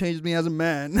 that shit changed me as a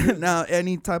man. Now,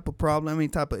 any type of problem, any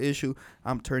type of issue,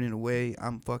 I'm turning away.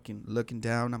 I'm fucking looking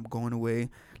down. I'm going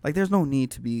away. Like, there's no need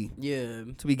to be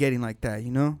getting like that, you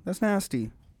know? That's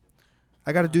nasty.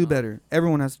 I got to do better.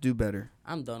 Everyone has to do better.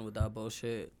 I'm done with that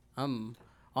bullshit.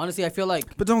 Honestly, I feel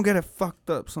like... But don't get it fucked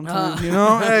up sometimes, you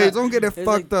know? Hey, don't get it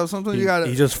fucked up. Sometimes you gotta...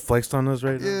 He just flexed on us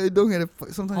right now. Yeah, don't get it...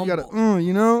 Sometimes you gotta...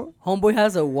 you know? Homeboy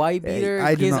has a white beater.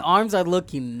 His arms are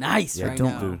looking nice right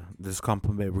now. Dude. This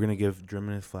compliment. We're gonna give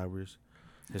German his flowers.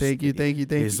 Thank you.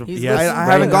 I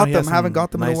haven't got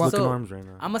them in a while. So, arms right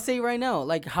now. I'm gonna say right now,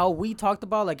 like how we talked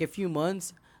about like a few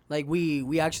months, like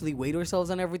we actually weighed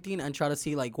ourselves and everything and try to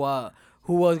see like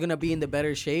who was gonna be in the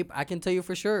better shape. I can tell you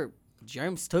for sure,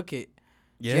 James took it.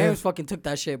 Yeah. James fucking took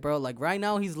that shit, bro. Like right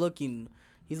now he's looking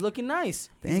nice.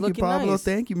 Thank you, Pablo. Nice.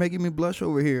 Thank you, making me blush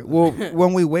over here. Well,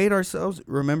 when we weighed ourselves,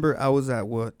 remember I was at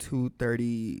what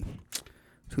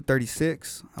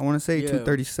 236. I want to say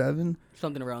 237.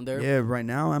 Something around there. Yeah, right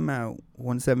now I'm at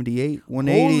 178,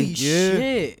 180. Holy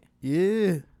shit.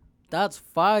 Yeah. That's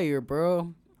fire,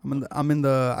 bro. I'm in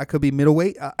the I could be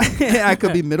middleweight. I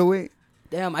could be middleweight.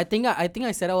 Damn, I think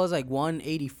I said I was like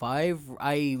 185.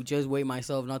 I just weighed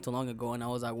myself not too long ago and I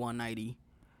was at 190.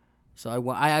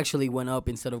 So I actually went up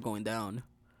instead of going down.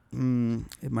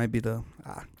 It might be the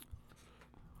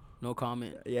no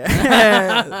comment.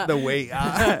 Yeah. The weight.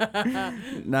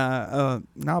 Nah,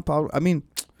 Pablo. I mean,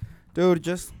 dude,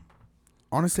 just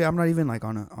honestly, I'm not even like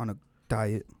on a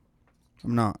diet.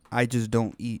 I'm not. I just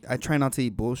don't eat. I try not to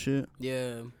eat bullshit.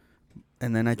 Yeah.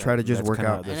 And then I try to just work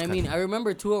out. And I mean, I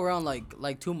remember too around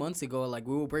like 2 months ago, like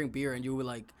we would bring beer and you would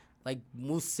like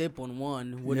most sip on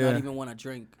one, would not even want to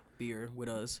drink beer with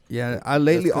us. Yeah, I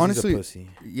lately honestly.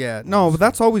 Yeah, no, but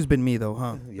that's always been me though,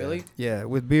 huh? Yeah. Really? Yeah,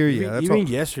 with beer, that's even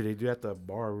yesterday, dude, at the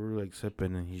bar, we were like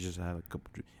sipping and he just had a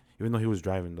couple. Even though he was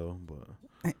driving though,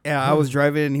 but. Yeah, I was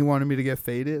driving and he wanted me to get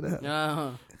faded.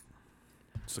 Uh-huh.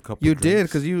 Just a couple. You did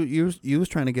drinks. because you was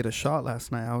trying to get a shot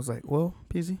last night. I was like, well,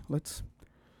 Peasy, let's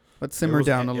simmer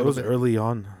down a little bit. It was early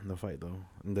on in the fight though,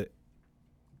 in the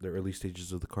early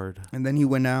stages of the card. And then he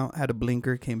went out, had a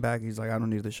blinker, came back. He's like, I don't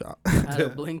need the shot. Had a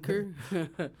blinker.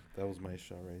 That was my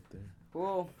shot right there.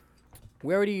 Well,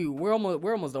 we're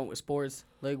almost done with sports.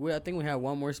 Like I think we have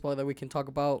one more sport that we can talk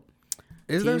about.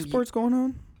 Is there sports going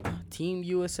on? Team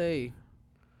USA.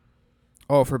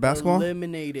 Oh, for basketball?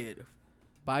 Eliminated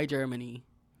by Germany.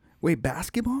 Wait,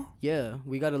 basketball? Yeah,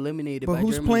 we got eliminated But by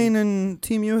who's Germany. playing in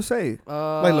Team USA?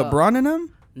 Like Like LeBron and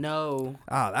them? No.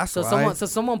 Ah, that's So why.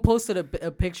 someone posted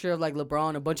a picture of like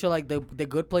LeBron, a bunch of like the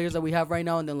good players that we have right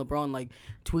now, and then LeBron like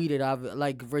tweeted,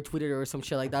 retweeted or some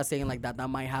shit like that, saying like that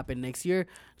might happen next year,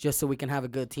 just so we can have a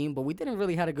good team. But we didn't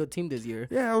really have a good team this year.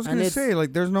 Yeah, I was And gonna it's- say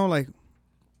like there's no like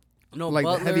No, Like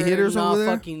the Butler, heavy hitters nah, over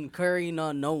there? fucking Curry,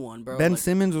 no one, bro. Ben Like,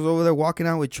 Simmons was over there walking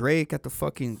out with Drake at the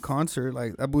fucking concert.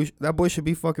 Like that boy should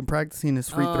be fucking practicing his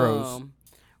free throws.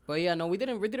 But yeah, no, we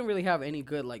didn't really have any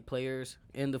good like players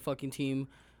in the fucking team.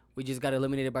 We just got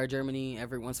eliminated by Germany.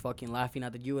 Everyone's fucking laughing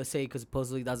at the USA because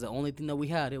supposedly that's the only thing that we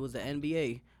had. It was the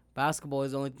NBA. Basketball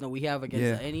is the only thing that we have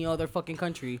against any other fucking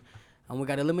country, and we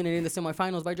got eliminated in the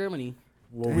semifinals by Germany.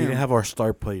 Well, we didn't have our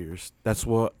star players. That's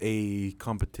what a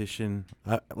competition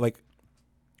like.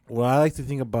 What I like to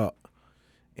think about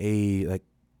a like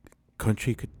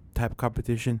country type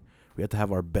competition, we have to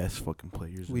have our best fucking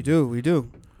players. We do,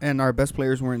 and our best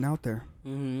players weren't out there.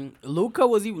 Mm-hmm. Luka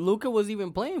was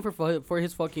even playing for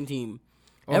his fucking team.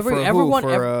 Oh,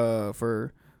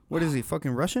 for what is he,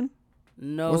 fucking Russian?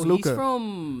 No, What's he's Luka?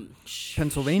 from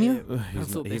Pennsylvania?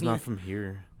 He's not from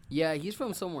here. Yeah, he's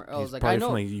from somewhere else. He's Like probably I know,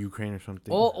 from like Ukraine or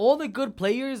something. all the good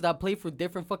players that play for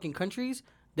different fucking countries,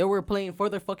 they were playing for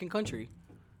their fucking country.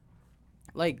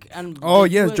 Like and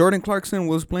Jordan Clarkson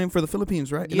was playing for the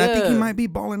Philippines, right? And I think he might be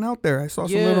balling out there. I saw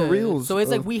some little reels. So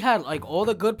it's like we had like all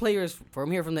the good players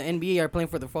from here from the NBA are playing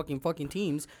for the fucking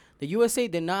teams. The USA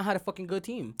did not have a fucking good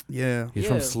team. Yeah, he's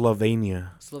from Slovenia.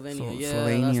 Slovenia, yeah,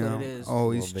 Slovenia. that's what it is.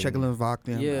 Oh, he's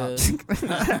Czechoslovakian.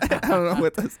 Yeah. I don't know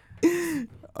what that's.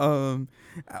 Now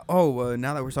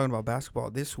that we're talking about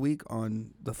basketball, this week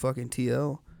on the fucking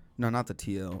TL, no, not the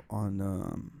TL,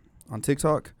 on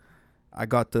TikTok, I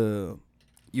got the.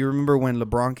 You remember when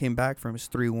LeBron came back from his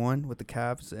 3-1 with the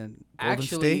Cavs and Golden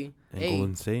State?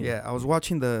 Golden State. Yeah, I was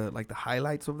watching the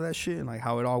highlights of that shit and like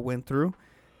how it all went through.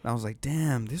 And I was like,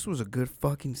 damn, this was a good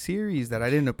fucking series that I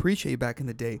didn't appreciate back in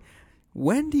the day.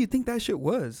 When do you think that shit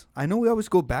was? I know we always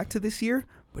go back to this year,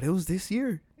 but it was this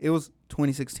year. It was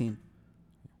 2016.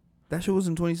 That shit was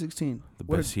in 2016. The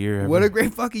best year ever. What a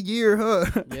great fucking year, huh?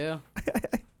 Yeah.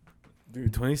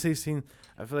 Dude, 2016.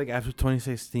 I feel like after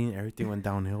 2016, everything went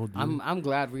downhill, dude. I'm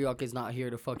glad Reok is not here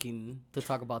to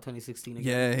talk about 2016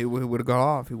 again. Yeah, he would have got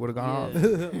off. He would have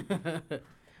gone off.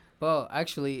 But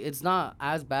actually, it's not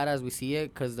as bad as we see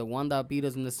it because the one that beat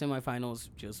us in the semifinals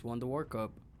just won the World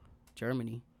Cup.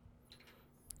 Germany.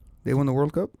 They won the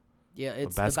World Cup? Yeah,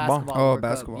 it's basketball? the basketball. Oh, World Cup.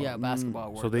 basketball. Yeah,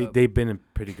 basketball. So World Cup. they've been a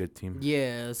pretty good team.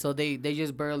 Yeah, so they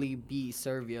just barely beat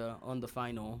Serbia on the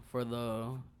final for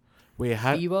the Wait,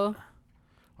 FIBA.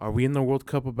 Are we in the World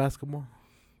Cup of basketball?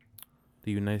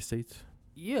 The United States?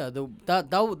 Yeah,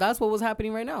 that's what was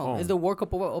happening right now. Oh. Is the World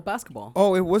Cup of basketball?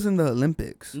 Oh, it wasn't the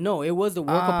Olympics. No, it was the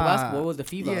World Cup of basketball. It was the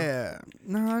FIBA. Yeah.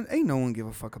 Nah, ain't no one give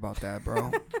a fuck about that,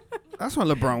 bro. That's why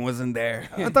LeBron wasn't there.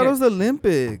 I thought it was the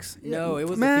Olympics. No, it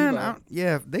was Man, the FIBA.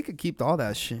 yeah, they could keep all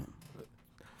that shit.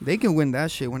 They can win that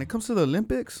shit. When it comes to the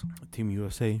Olympics, Team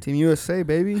USA. Team USA,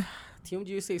 baby. Team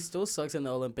USA still sucks in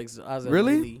the Olympics as a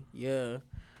Really? lately. Yeah.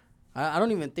 I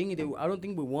don't even think I don't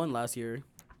think we won last year.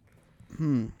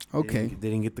 Okay. They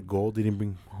didn't get the gold. They didn't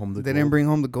bring home the gold. They didn't bring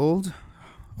home the gold?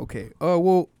 Okay.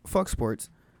 Well, fuck sports.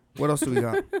 What else do we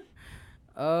got?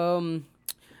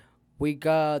 We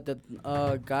got the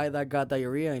guy that got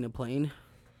diarrhea in a plane.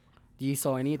 Do you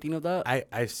saw anything of that?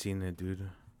 I've seen it, dude.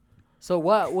 So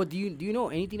what do you know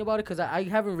anything about it? Because I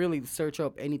haven't really searched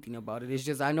up anything about it. It's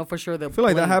just I know for sure that I feel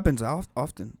like that happens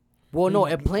often. Well, no,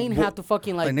 a plane had to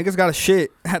fucking Like niggas got a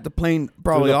shit at the plane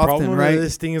probably Dude, the often, problem right? with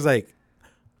this thing is like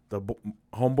the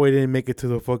homeboy didn't make it to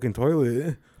the fucking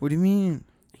toilet. What do you mean?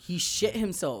 he shit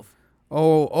himself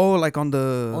Oh, like on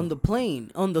the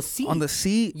plane on the seat. on the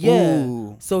seat. Yeah.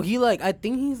 Ooh. So he I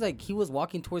think he was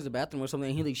walking towards the bathroom or something.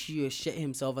 And he she shit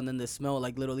himself, and then the smell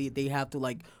literally they have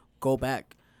to go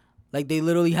back. Like they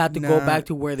literally had to go back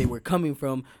to where they were coming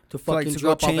from to fucking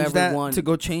drop off everyone. To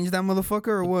go change that motherfucker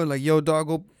or what? Like, yo, dog,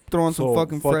 go throw on some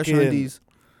fucking fresh undies.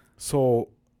 So,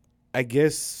 I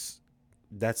guess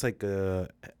that's like a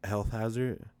health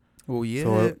hazard. Oh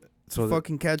yeah. So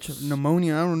fucking catch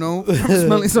pneumonia. I don't know. I'm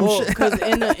smelling some shit. Because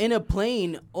in a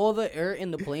plane, all the air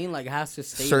in the plane like has to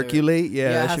stay Circulate. there. Yeah,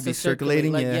 it that has should to be circulate.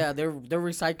 circulating. Like, yeah. they're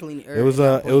recycling air. it was in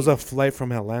that a plane. flight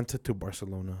from Atlanta to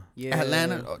Barcelona. Yeah.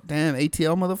 Atlanta. Oh, damn,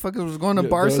 ATL motherfuckers was going to Yeah,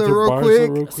 Barca they went to real Barca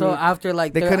quick. real So after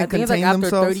like They I couldn't think it's like contain after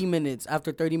themselves? 30 minutes.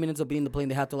 After 30 minutes of being in the plane,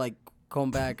 they have to like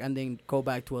come back and then go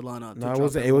back to Atlanta. No,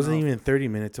 it wasn't even 30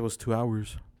 minutes. It was 2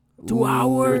 hours. 2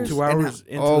 hours. They were 2 hours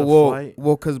into oh, the well, flight.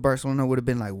 well, because Barcelona would have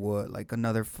been like what, like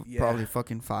another Yeah. probably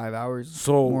fucking 5 hours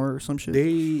So more or some shit.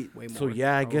 they Way so more,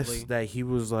 yeah, I probably. guess that he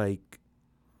was like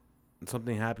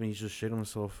something happened. He just shit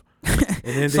himself, and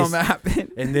then Something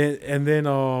happened. and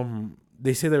then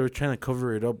they say they were trying to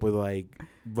cover it up with like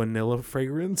vanilla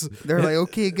fragrance. They're like,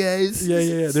 okay, guys.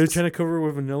 Yeah. They're trying to cover it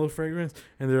with vanilla fragrance,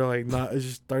 and they're like, not. It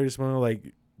just started smelling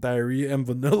like diarrhea and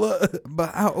vanilla.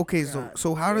 But how? Okay,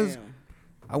 so how does?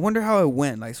 I wonder how it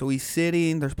went. Like, so he's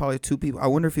sitting. There's probably two people. I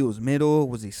wonder if he was middle.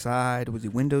 Was he side? Was he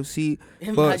window seat?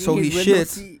 But so he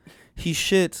shits. He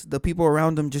shits. The people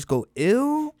around him just go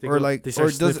ill, They or go- like, they start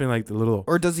or does, sniffing like the little.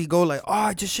 or does he go like, oh,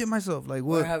 I just shit myself? Like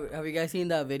Or what? have you guys seen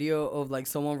that video of like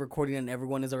someone recording and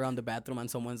everyone is around the bathroom and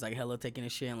someone's like hella taking a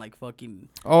shit and like fucking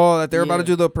Oh, that they're about to Yeah.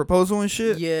 do the proposal and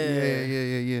shit.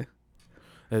 Yeah.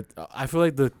 Yeah. I feel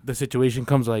like the situation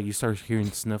comes like you start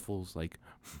hearing sniffles like,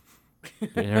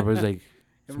 and everybody's like,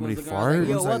 somebody everyone's looking around like, farted.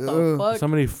 yo, Everyone's what like, the ugh. fuck?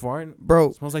 Somebody farting.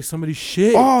 Bro. Smells like somebody's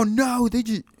shit. Oh no, they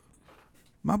just.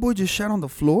 My boy just shat on the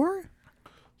floor.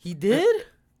 He did?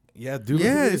 Yeah, dude.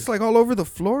 Yeah, it's like all over the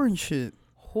floor and shit.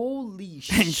 Holy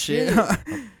And shit.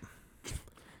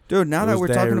 Dude, now It that was we're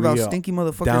talking about diarrhea stinky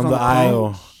motherfuckers down on the the plane.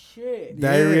 aisle. Shit.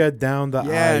 Diarrhea down the aisle.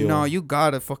 Yeah, no, you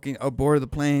gotta fucking aboard the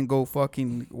plane, go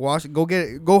fucking wash,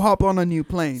 go hop on a new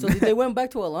plane. So did they went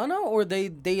back to Atlanta or they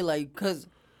like cuz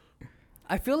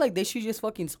I feel like they should just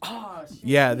fucking shit,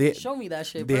 Yeah, they- show me that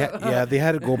shit, They bro. they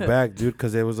had to go back, dude,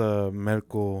 because it was a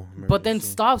medical. But then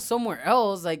emergency. stop somewhere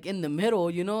else, like in the middle,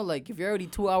 you know, like if you're already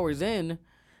 2 hours in,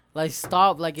 like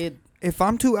stop, like it. If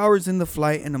I'm 2 hours in the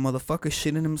flight and a motherfucker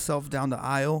shitting himself down the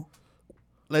aisle,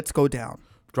 let's go down.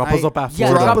 Drop us up at Yeah,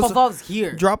 Florida. drop us- us off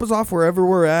here. Drop us off wherever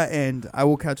we're at, and I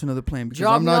will catch another plane because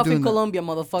Drop I'm me not off doing in that. Colombia,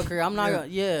 motherfucker. I'm not Yeah. gonna.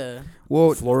 Yeah.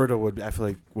 Well, Florida I feel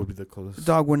like would be the closest.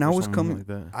 dog, when I or was something coming, like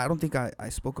that. I don't think I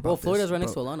spoke about. Well, Florida's this, right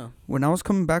next but to Atlanta. When I was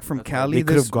coming back from That's Cali They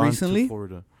could this have gone recently, to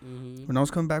Florida. Mm-hmm. when I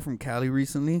was coming back from Cali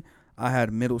recently, I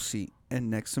had middle seat, and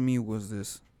next to me was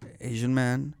this Asian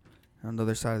man. On the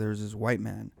other side, there was this white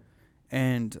man,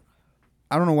 and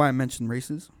I don't know why I mentioned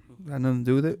races. Got nothing to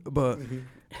do with it, but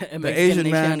the Asian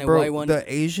man, bro, the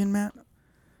Asian man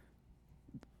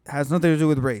has nothing to do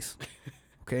with race,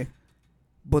 okay?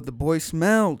 But the boy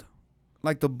smelled,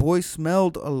 like the boy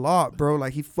smelled a lot, bro.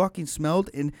 Like he fucking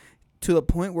smelled, and to the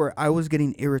point where I was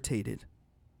getting irritated.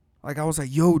 Like I was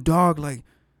like, "Yo, dog, like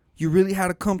you really had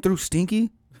to come through stinky."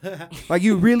 Like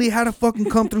you really had to fucking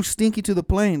come through stinky to the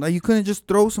plane. Like you couldn't just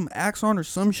throw some Axe on or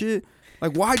some shit.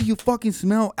 Like why do you fucking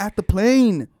smell at the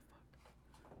plane?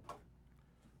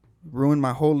 Ruined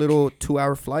my whole little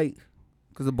 2-hour flight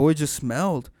because the boy just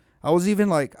smelled. I was even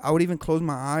like, I would even close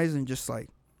my eyes and just like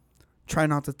try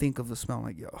not to think of the smell.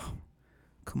 Like, yo,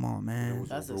 come on, man.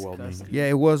 That's overwhelming. disgusting. Yeah,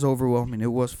 it was overwhelming.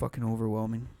 It was fucking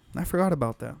overwhelming. I forgot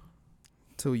about that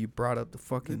until you brought up the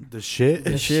fucking The shit.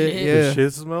 the The shit. shit. Yeah. The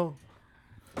shit smell.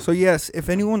 So yes, if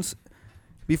anyone's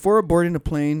before boarding a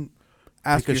plane,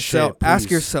 ask Take a yourself. shit, Ask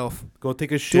please. yourself. Go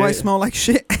take a shit. Do I smell like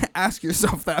shit? Ask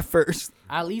yourself that first.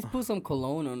 At least put some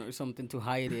cologne on or something to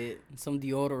hide it. Some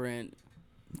deodorant.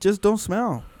 Just don't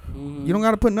smell. Mhm. You don't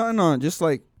gotta put nothing on. Just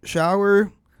like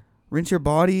shower, rinse your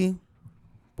body.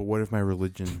 But what if my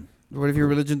religion What if your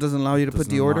religion doesn't allow you to put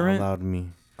does not deodorant? allowed me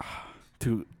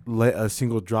to let a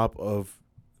single drop of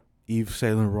Yves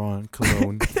Saint Laurent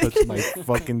cologne touch my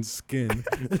fucking skin?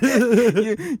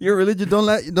 Your religion don't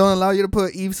allow you to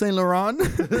put Yves Saint Laurent.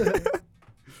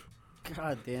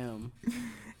 God damn.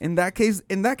 In that case,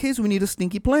 we need a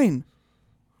stinky plane.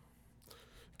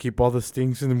 Keep all the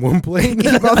stinks in one plane.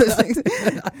 Keep all these things.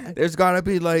 There's gotta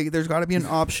be an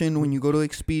option when you go to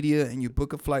Expedia and you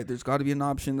book a flight. There's gotta be an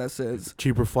option that says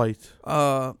Cheaper flight.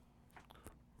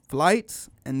 flights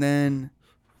and then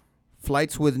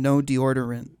flights with no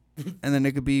deodorant, and then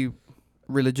it could be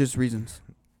religious reasons.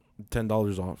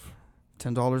 $10 off.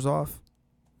 $10 off.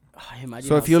 Imagine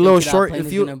So how if you're a little stinky that short, plane if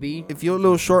is you gonna be. if you're a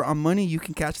little short on money, you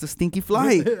can catch the stinky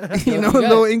flight. You know, Yeah.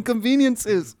 little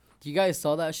inconveniences. You guys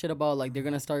saw that shit about like they're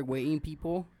gonna start weighing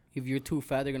people. If you're too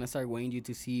fat, they're gonna start weighing you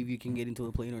to see if you can get into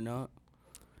the plane or not.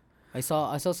 I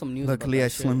saw some news. Luckily, about I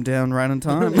that shit. slimmed down right on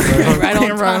time. Right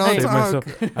on Save time. myself.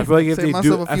 I feel like if Save they myself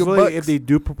do, a I few feel like if bucks. they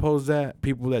do propose that,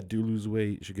 people that do lose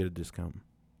weight should get a discount.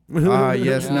 Ah,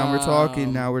 yes. Now we're Yeah.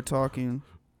 talking. Now we're talking.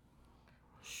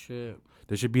 Shit.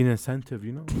 There should be an incentive,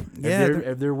 you know. Yeah,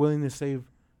 If they're willing to save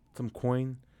some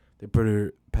coin, they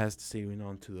better pass the saving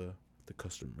on to the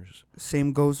customers.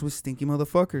 same goes with stinky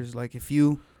motherfuckers. Like if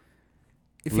you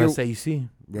Less AC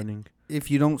running. if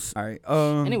you don't all right.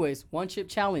 Anyways, one chip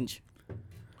challenge.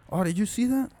 Oh, did you see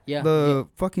that? Yeah. The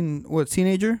fucking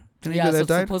teenager? Yeah, so that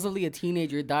died? supposedly a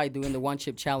teenager died doing the one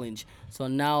chip challenge. So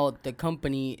now the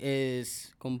company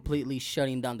is completely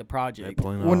shutting down the project.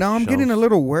 Well, now I'm getting a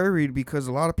little worried because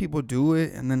a lot of people do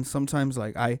it, and then sometimes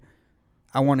like I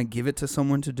want to give it to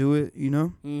someone to do it, you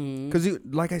know? Because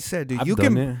like I said, dude,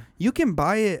 you can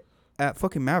buy it at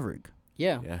fucking Maverick.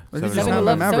 Yeah. Like, they just 7-Eleven have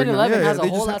a Maverick now. 7-Eleven has a they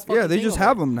whole just ass fucking they thing just of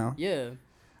have it. them now. Yeah.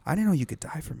 I didn't know you could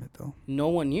die from it though. No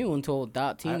one knew until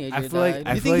that teenager I feel died.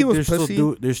 like You think he was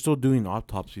pussy? they're still doing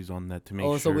autopsies on that to make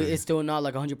sure. So it's still not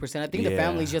like 100%. I think the Yeah.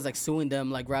 family's just like suing them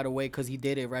like right away because he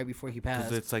did it right before he passed.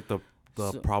 Because it's like the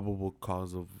So- probable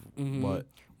cause of what.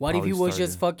 What if he probably was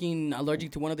just started. fucking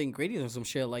allergic to one of the ingredients or some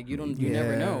shit? Like you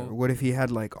never know. What if he had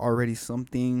like already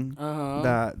something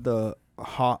that the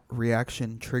hot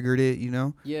reaction triggered it, you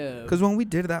know? Yeah. Because when we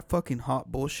did that fucking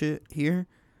hot bullshit here,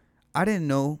 I didn't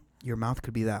know your mouth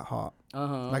could be that hot.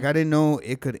 Like I didn't know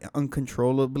it could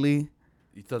uncontrollably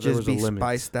You thought there just was a be limit.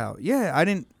 spiced out. Yeah, I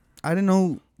didn't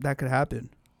know that could happen.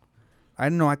 I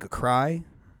didn't know I could cry.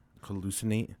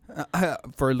 Hallucinate.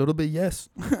 For a little bit, yes.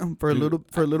 for a Dude,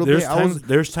 little bit,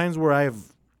 There's times where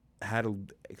I've had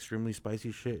extremely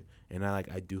spicy shit, and I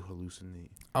do hallucinate.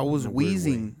 I was in a weird way.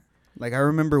 wheezing. Like I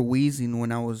remember wheezing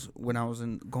when I was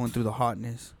going through the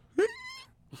hotness.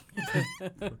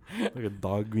 Like a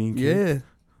dog being kicked. Yeah.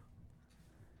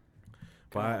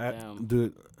 But Goddamn.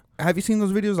 dude, Have you seen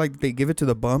those videos? Like they give it to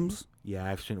the bums yeah,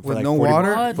 I've seen it with like no 40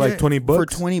 water What? for like $20 for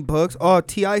 $20. Oh,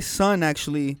 T.I.'s son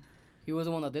actually. He was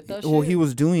the one that did that Well, shit? he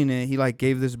was doing it. He like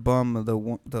gave this bum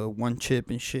the one chip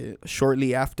and shit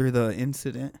shortly after the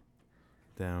incident.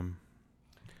 Damn.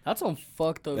 That's some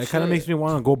fucked up That shit. kind of makes me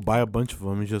want to go buy a bunch of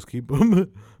them and just keep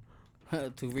them.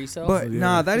 to resell. But yeah.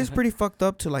 nah, that is pretty fucked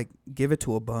up to like give it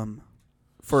to a bum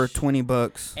for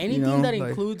 $20. anything you know? that Like,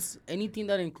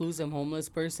 includes a homeless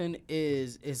person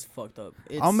is fucked up.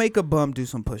 I'll make a bum do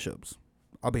some push-ups.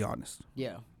 I'll be honest.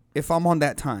 Yeah. If I'm on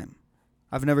that time.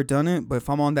 I've never done it, but if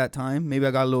I'm on that time, maybe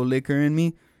I got a little liquor in me,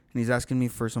 and he's asking me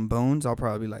for some bones, I'll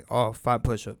probably be like, oh, 5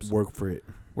 push-ups. Work for it.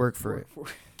 Work for it.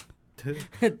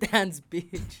 Dance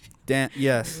bitch.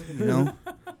 Yes, you know.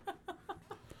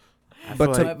 I But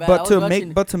feel to like- My bad, I was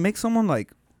make watching- someone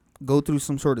like go through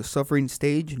some sort of suffering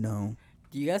stage, no.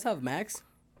 Do you guys have Max?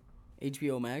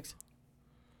 HBO Max?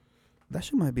 That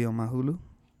shit might be on my Hulu.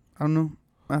 I don't know.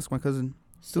 Ask my cousin.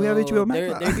 Do we have HBO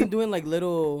Max? They've been doing like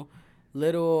little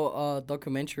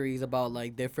documentaries about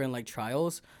like different like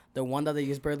trials. The one that they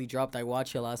just barely dropped, I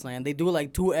watched it last night, and they do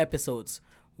like 2 episodes.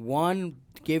 One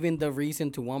giving the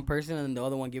reason to one person, and the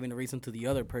other one giving the reason to the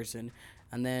other person.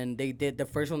 And then they did the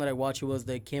first one that I watched was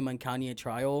the Kim and Kanye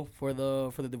trial for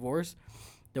the divorce.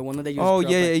 The one that they just Oh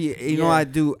dropped, yeah, like- yeah, yeah. You know,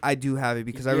 I do have it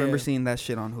because I remember Yeah. seeing that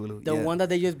shit on Hulu. The yeah. one that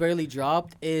they just barely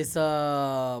dropped is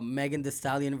Megan Thee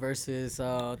Stallion versus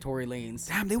Tory Lanez.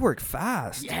 Damn, they work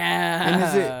fast.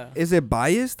 Yeah. And is it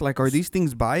biased? Like, are these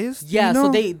things biased? Yeah, you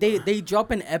know? so they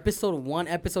drop one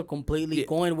episode completely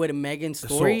going with Megan's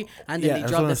story, and then yeah, they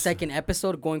that's drop what the I s- second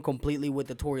episode going completely with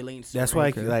the Tory Lanez story. That's why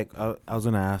Okay. I was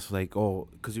gonna ask like, oh,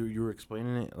 because you were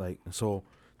explaining it like, so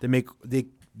they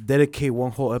dedicate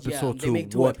one whole episode they to make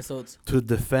 2 what episodes. to the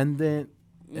defendant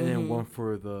and then Mhm. one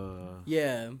for the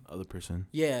Yeah. other person.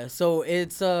 Yeah, so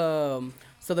it's so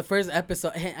the first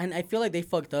episode, and I feel like they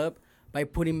fucked up by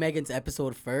putting Megan's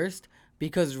episode first,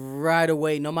 because right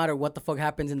away, no matter what the fuck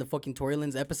happens in the fucking Tory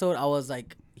Lanez episode, I was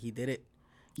like, he did it.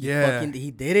 He did it.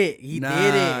 He did it.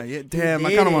 Yeah, He damn, I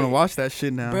did kind of want it. to watch that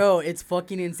shit now. Bro, it's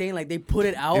fucking insane. Like they put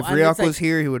it out. If and Reok it's like, was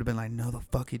here, he would have been like, "No, the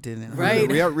fuck he didn't." Right.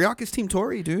 Reok is Team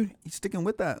Tory, dude. He's sticking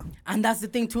with that. and that's the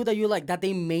thing too that you like that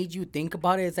they made you think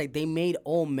about it. It's like they made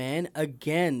all men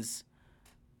against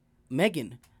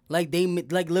Megan. Like they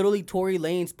like literally Tory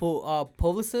Lanez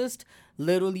publicist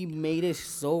literally made it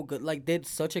so good. Like did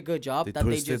such a good job They that they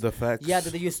twisted just the facts. yeah that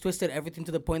they just twisted everything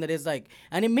to the point that it's like,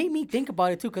 and it made me think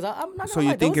about it too, because I'm not. So gonna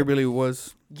you lie, think there it really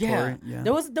was? yeah, Tory? Yeah.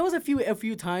 there was a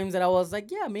few times that I was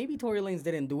like, yeah, maybe Tory Lanez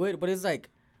didn't do it, but it's like,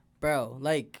 bro,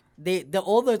 like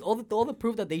all the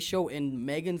proof that they show in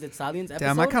Megan's Thee Stallion's episode.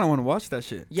 Damn, I kind of want to watch that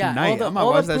shit. Yeah, tonight. I might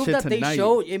all watch the that proof shit that tonight. they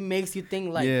show, it makes you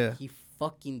think like Yeah. he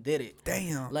fucking did it.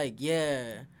 Damn. Like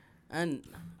yeah, and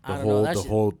I The don't know whole that the shit,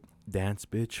 whole dance,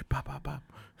 bitch. Pop pop pop.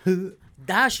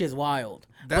 that shit's wild.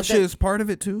 That But shit is part of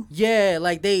it too. Yeah,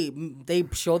 like they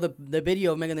show the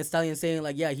video of Megan Thee Stallion saying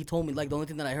like, yeah, he told me like the only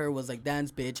thing that I heard was like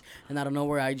dance bitch, and out of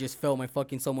nowhere I just felt my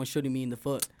fucking someone shooting me in the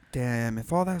foot. Damn,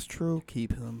 if all that's true,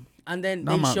 keep him. And then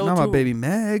Not they my, showed not my too, baby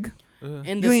Meg. in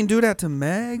You the ain't do that to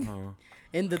Meg.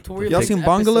 in the Tory Y'all Lanez seen episode-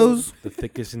 bungalows? The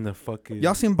thickest in the fucking.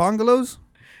 Y'all seen bungalows?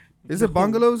 Is it No.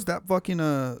 bungalows? That fucking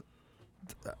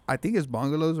I think it's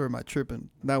bungalows, or am I tripping?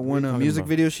 That What are one you talking music about?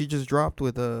 video she just dropped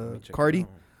with Let me check it Cardi. out.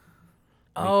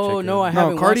 Oh check no, it. I No,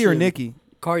 haven't. Cardi watched or it. Nicki?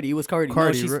 Cardi. It was Cardi.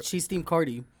 Cardi, No, right? she's Team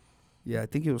Cardi. Yeah, I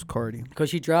think it was Cardi. Cause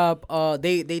she dropped.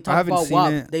 They talk haven't about seen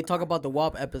WAP. it. They talk about the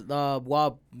WAP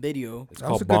WAP video. It's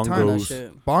That was called a good time. That bongos.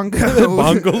 shit.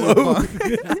 Bungalows.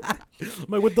 I'm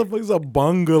like, what the fuck is a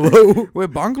bungalow?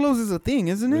 Wait, bungalows is a thing,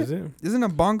 isn't it? Is it? Isn't a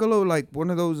bungalow like one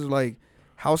of those like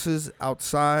houses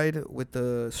outside with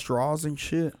the straws and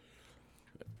shit?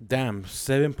 Damn,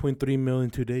 7.3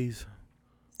 million 2 days.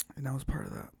 And that was part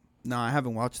of that. No, I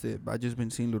haven't watched it, but I just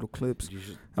been seeing little clips. You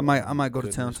should- I might go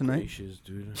to town Goodness tonight. gracious,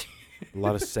 dude. A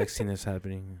lot of sexiness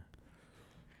happening.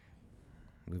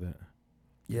 Look at that.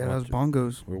 Yeah, that's Watch it.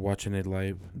 bongos. We're watching it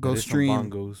live. Go That is some stream.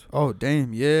 Bongos. Oh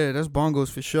damn, yeah, that's bongos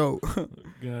for sure.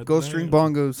 God Go damn. stream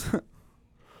bongos.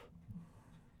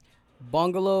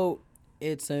 Bungalow.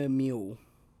 It's a mule.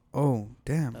 Oh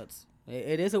damn, That's.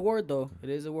 It is a word though. It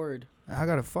is a word. I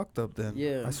got it fucked up then.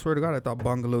 Yeah. I swear to God, I thought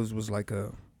bungalows was like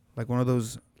one of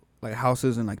those like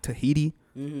houses in like Tahiti.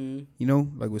 Mhm. You know,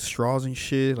 like with straws and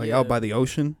shit, like Yeah. out by the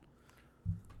ocean.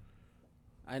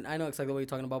 I know exactly what you're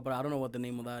talking about, but I don't know what the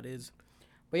name of that is.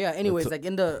 But yeah, anyways, That's like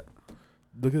in the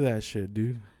Look at that shit,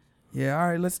 dude. Yeah, all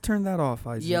right, let's turn that off,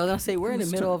 Isaac. yeah, I was gonna say we're in the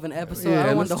Let's middle turn- of an episode. yeah, I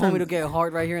don't want the let's homie turn- to get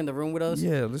hard right here in the room with us.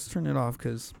 Yeah, let's turn it off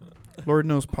because Lord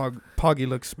knows Poggy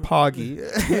looks poggy.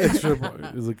 It's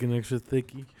looking extra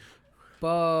thicky.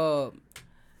 But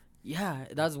yeah,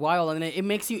 that's wild, and it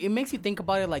makes you think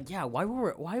about it. Like, yeah, why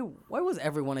was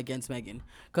everyone against Megan?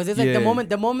 Because it's like Yeah.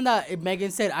 the moment that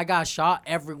Megan said I got shot,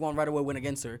 everyone right away went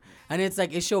against her, and it's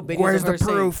like it showed videos Where's of her the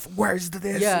saying- proof? Where's the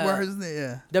this? Yeah. Where's the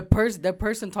yeah? the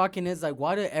person talking is like,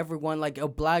 why did everyone, like a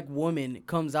black woman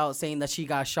comes out saying that she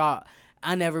got shot,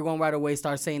 and everyone right away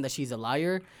starts saying that she's a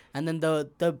liar? And then the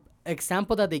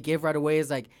example that they give right away is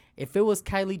like, if it was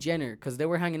Kylie Jenner, because they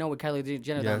were hanging out with Kylie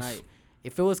Jenner that Yes. night.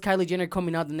 If it was Kylie Jenner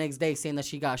coming out the next day saying that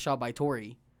she got shot by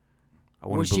Tory, I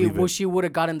wouldn't believe it. she would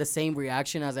have gotten the same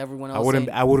reaction as everyone else? I wouldn't.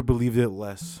 saying- I would have believed it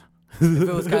less. if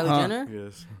it was Kylie Huh. Jenner.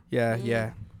 Yes. Yeah, Mm.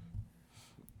 yeah.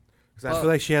 Because I feel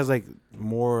like she has like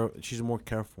more. She's more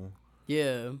careful.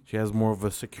 Yeah. She has more of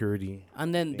a security.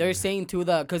 And then they're saying too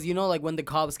that, because you know, like when the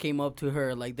cops came up to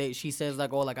her, like she says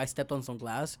like, oh, like I stepped on some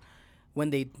glass. When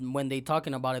they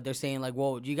talking about it, they're saying like,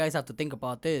 whoa, you guys have to think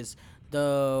about this.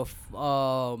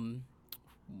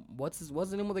 What's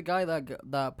the name of the guy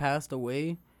that passed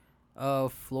away?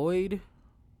 Floyd.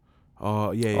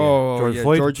 Yeah. Oh, George yeah,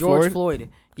 Floyd. George Floyd.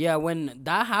 Yeah, when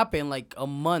that happened, like a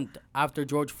month after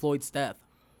George Floyd's death.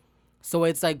 So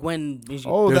it's like when.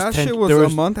 Oh, There's that ten- shit was there a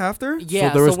was- month after.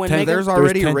 Yeah, there was when ten- Megan, there's there was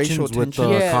already racial tensions with tension.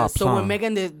 the yeah, cops, so huh? when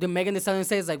Megan Thee Stallion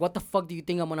says like, "What the fuck do you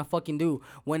think I'm gonna fucking do?"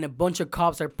 When a bunch of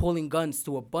cops are pulling guns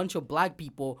to a bunch of black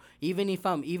people, even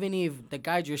if the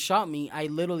guy just shot me, I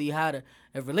literally had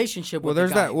a relationship Well, with there's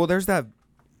the guy. that. Well, there's that.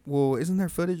 Well, isn't there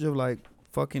footage of like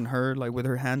fucking her like with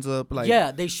her hands up like?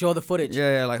 yeah, they show the footage.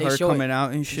 Yeah, like They her show it. coming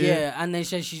out and shit. Yeah, and then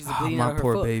she's bleeding my out of her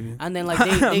poor foot. baby. And then like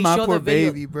they My show poor the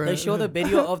video. baby, bro. They show the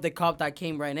video of the cop that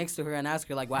came right next to her and asked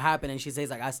her like what happened, and she says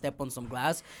like I stepped on some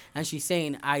glass, and she's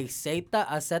saying I said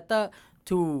that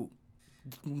to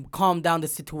calm down the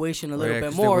situation a little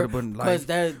bit more because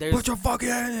there's Put your fucking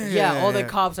all the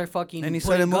cops are fucking And he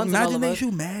putting said, guns on all "Imagine of they us."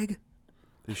 shoot Meg."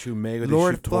 They shoot Meg or they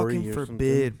Lord shoot Tory fucking or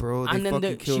forbid, bro. They And then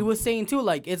fucking killed. she was saying too,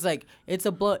 like it's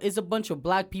a bunch of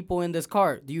black people in this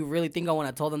car. Do you really think I want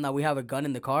to tell them that we have a gun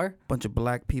in the car? bunch of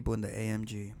black people in the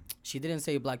AMG. She didn't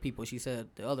say black people. She said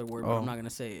the other word, but Oh. I'm not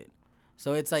gonna say it.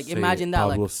 So it's like Say imagine it, that.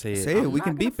 Pablo, Like say it. Say it. I'm We not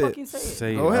can gonna beep it. fucking say it.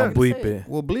 Say it. Go I'll ahead. bleep Say it.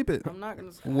 We'll bleep it. I'm not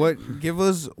gonna. Say What? Give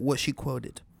us what she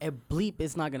quoted. A bleep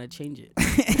is not gonna change it.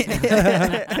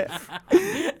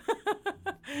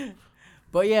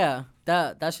 But yeah,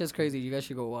 that's just crazy. You guys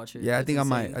should go watch it. Yeah, I It's think I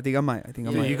might. insane. I think I might.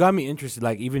 Yeah. You got me interested.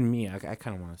 Like even me, I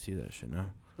kind of want to see that shit now.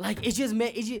 Like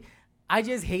I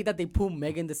just hate that they put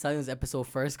Megan Thee Stallion's episode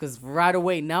first, because right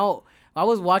away now I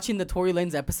was watching the Tory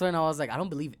Lanez episode and I was like, I don't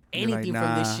believe You're like, anything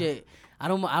from this nah. shit. I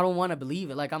don't want to believe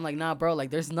it. Like I'm like, nah, bro.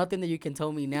 Like there's nothing that you can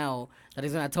tell me now that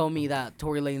is gonna tell me that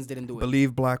Tory Lanez didn't do it.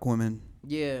 Believe black women.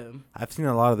 Yeah. I've seen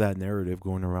a lot of that narrative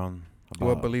going around.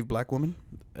 What? Believe black women?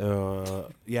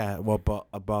 Yeah. Well,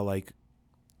 about like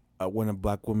when a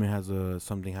black woman has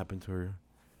something happen to her,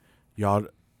 y'all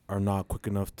are not quick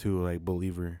enough to like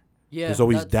believe her. Yeah. There's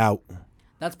always doubt.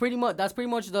 That's pretty much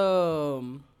the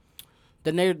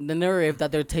narrative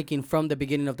that they're taking from the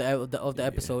beginning of the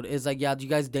episode is like, yeah, you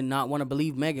guys did not want to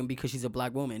believe Megan because she's a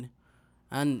black woman,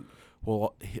 And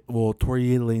Well, Tory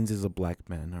Lanez is a black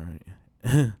man, all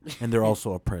right, and they're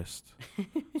also oppressed.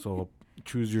 So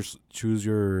choose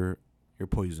your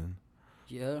poison.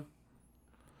 yeah.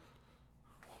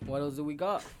 What else do we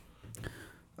got?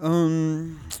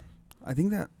 I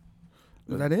think that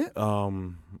is that it.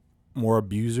 More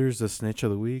abusers, the snitch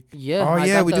of the week. Yeah. Oh I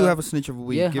yeah, got we do the- have a snitch of a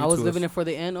week. Yeah, Give I it was to living us. it for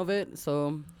the end of it,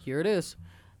 so here it is.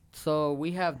 So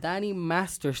we have Danny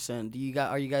Masterson. Do you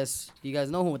guys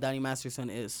know who Danny Masterson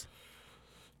is?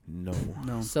 No.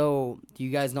 No. So do you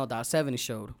guys know that 70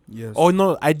 showed? Yes. Oh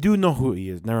no, I do know who he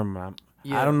is. Never mind.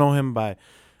 Yeah. I don't know him by.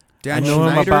 Dan I know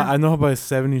Schneider? him about a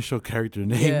 70 show character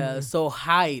name. Yeah, so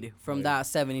Hyde from that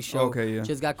 70 show Okay, yeah.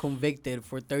 just got convicted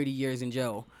for 30 years in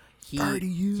jail. 30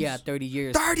 years? Yeah, 30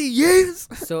 years. 30 years.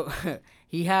 So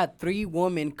he had 3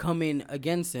 women coming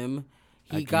against him.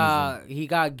 He Accuse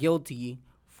got guilty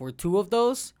for 2 of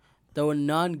those. The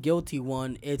non-guilty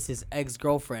one is his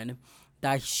ex-girlfriend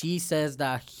that she says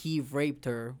that he raped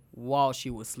her while she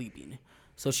was sleeping.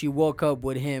 So she woke up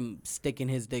with him sticking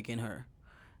his dick in her.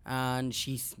 And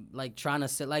she's like trying to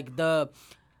say like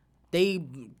they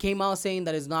came out saying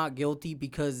that it's not guilty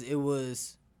because it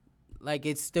was like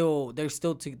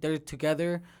they're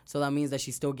together, so that means that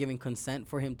she's still giving consent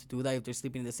for him to do that if they're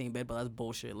sleeping in the same bed. But that's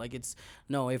bullshit. Like if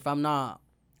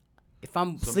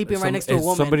I'm sleeping right next to a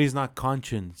woman, Somebody's not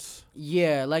conscious.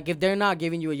 yeah, like if they're not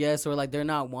giving you a yes or like they're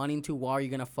not wanting to, why are you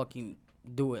gonna fucking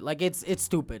do it? Like it's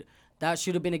stupid. That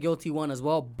should have been a guilty one as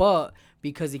well, but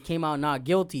because he came out not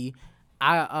guilty,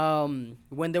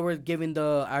 when they were giving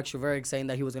the actual verdict saying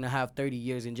that he was gonna have 30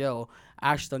 years in jail,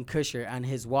 Ashton Kutcher and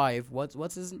his wife, what's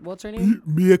her name?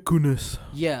 Mia Kunis.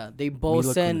 Yeah, they both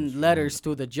Mila send Kunis, letters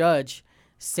to the judge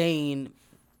saying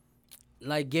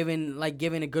giving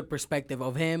a good perspective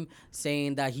of him,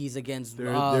 saying that he's against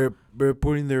They're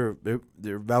putting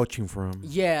they're vouching for him.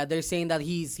 yeah, they're saying that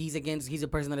he's a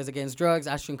person that is against drugs.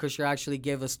 Ashton Kutcher actually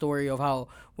gave a story of how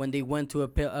when they went to a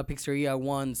pizzeria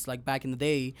once, like back in the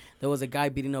day, there was a guy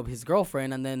beating up his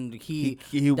girlfriend, and then he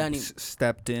Danny,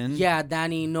 stepped in. yeah,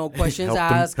 Danny, no questions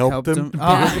Helped him- asked. helped him.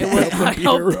 Yeah, it was,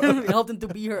 Helped helped him to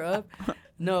beat her up.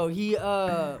 No, he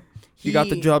got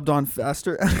the job done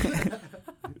faster.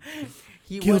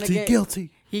 He went Guilty.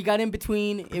 He got in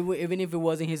between, even if it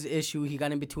wasn't his issue. He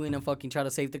got in between and fucking tried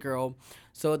to save the girl.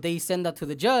 So they send that to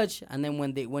the judge, and then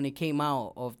when it came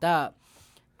out of that,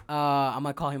 I'm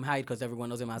gonna call him Hyde because everyone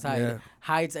knows him as Hyde. Yeah.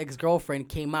 Hyde's ex-girlfriend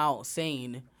came out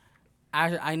saying,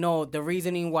 I know the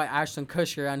reasoning why Ashton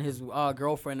Kutcher and his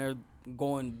girlfriend are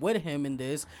going with him in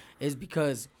this is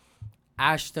because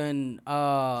Ashton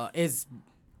is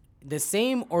the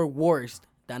same or worse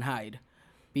than Hyde.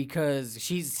 Because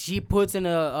she puts in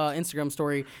a Instagram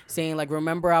story saying like,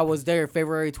 remember I was there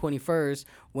February 21st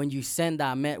when you sent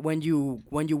that when you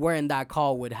were in that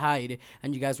call with Hyde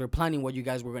and you guys were planning what you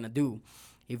guys were gonna do.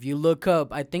 If you look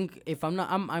up, I think if I'm not,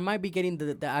 I might be getting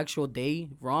the actual day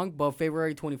wrong, but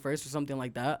February 21st or something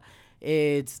like that.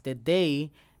 It's the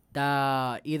day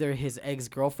that either his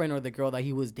ex-girlfriend or the girl that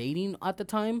he was dating at the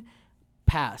time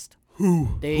passed.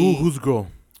 Who's girl?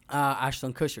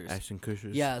 Ashton Kutcher's. Ashton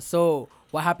Kutcher's. Yeah, so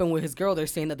what happened with his girl? They're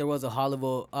saying that there was a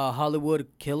Hollywood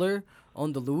killer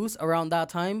on the loose around that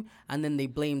time, and then they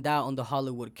blamed that on the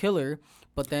Hollywood killer.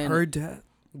 But then Heard that.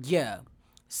 yeah,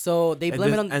 so they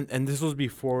blame it on. And this was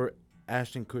before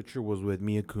Ashton Kutcher was with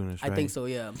Mia Kunis, right? I think so.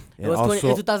 Yeah, it And was also-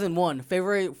 in 2001,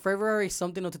 February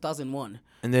something of 2001.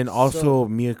 And then also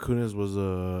Mia Kunis was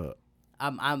a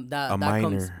That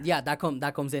minor.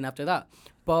 that comes in after that.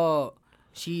 But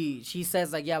she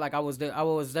says like, yeah, like I was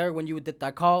there when you did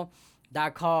that call.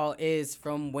 That call is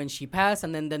from when she passed,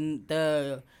 and then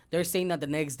they're saying that the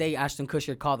next day Ashton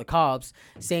Kutcher called the cops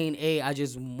saying, hey, I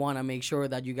just want to make sure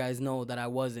that you guys know that I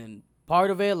wasn't part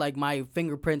of it. Like my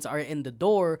fingerprints are in the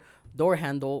door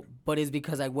handle, but it's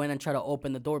because I went and tried to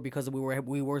open the door because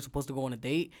we were supposed to go on a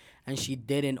date, and she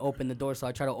didn't open the door, so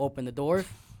I tried to open the door,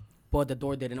 but the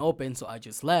door didn't open, so I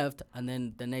just left. And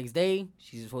then the next day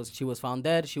she was found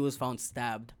dead. She was found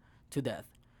stabbed to death,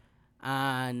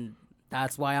 and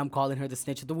that's why I'm calling her the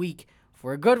snitch of the week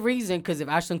for a good reason. Because if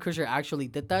Ashton Kutcher actually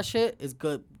did that shit, it's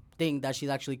good thing that she's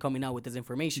actually coming out with this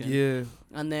information. Yeah.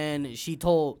 And then she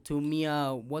told to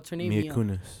Mia, what's her name? Mia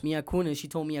Kunis. Mia Kunis. She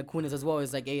told Mia Kunis as well.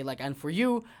 It's like, hey, like, and for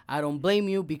you, I don't blame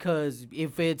you because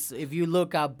if you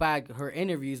look at back her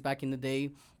interviews back in the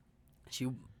day,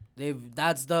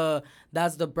 that's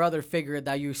the brother figure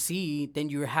that you see, then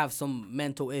you have some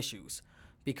mental issues.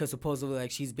 Because supposedly, like,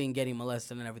 she's been getting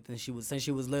molested and everything. Since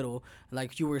she was little.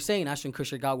 Like you were saying, Ashton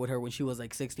Kutcher got with her when she was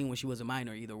like 16, when she was a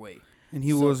minor. Either way. And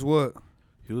he was what?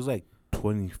 He was like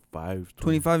 25.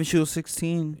 25 and she was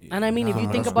 16. And I mean, if you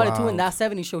think that's about it too, in wild. that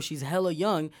 70s show, she's hella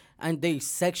young, and they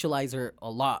sexualize her a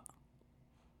lot.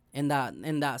 In that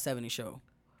 70s show.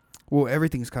 Well,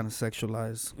 everything's kind of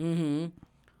sexualized. Mm-hmm.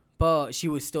 But she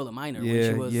was still a minor when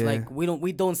she was like,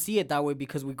 we don't see it that way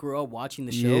because we grew up watching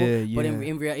the show. But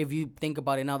if you think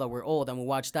about it now that we're old and we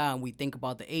watch that and we think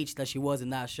about the age that she was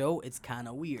in that show, it's kind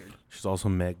of weird. She's also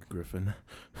Meg Griffin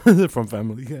from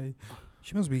Family Guy.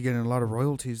 She must be getting a lot of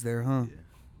royalties there, huh? Yeah.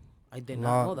 I did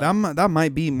not know that. That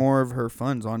might be more of her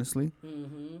funds, honestly.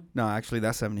 Mm-hmm. No, actually,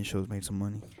 that 70 shows made some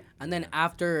money. And then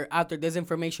after this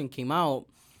information came out,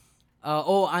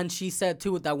 and she said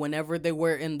too that whenever they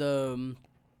were in the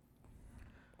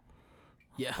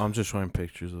I'm just showing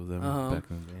pictures of them back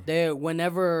in the day.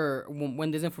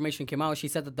 When this information came out, she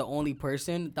said that the only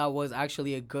person that was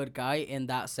actually a good guy in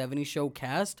that 70s show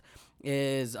cast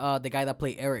is the guy that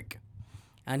played Eric.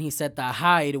 And he said that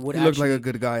Hyde would He looked like a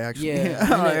good guy, actually.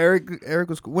 Yeah. Eric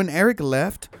was cool. When Eric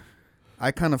left,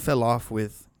 I kind of fell off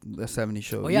with the 70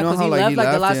 show. Oh yeah, because he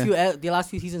left the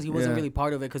last few seasons. He wasn't really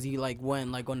part of it because he like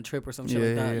went like on a trip or some shit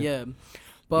like that. Yeah.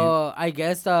 But I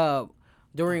guess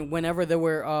whenever they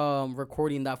were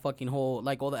recording that fucking whole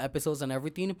like all the episodes and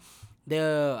everything,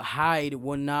 the Hyde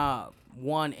would not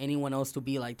want anyone else to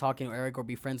be like talking to Eric or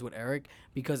be friends with Eric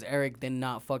because Eric did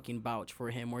not fucking vouch for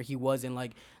him, or he wasn't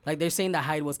like they're saying that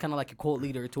Hyde was kind of like a cult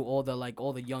leader to all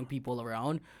the young people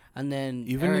around, and then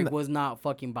Eric was not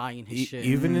fucking buying his shit.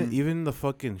 Even the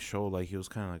fucking show, like he was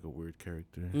kind of like a weird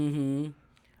character. Mm-hmm.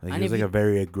 Like he was like a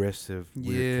very aggressive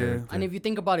weird character. And if you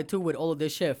think about it too, with all of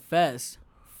this shit, Fez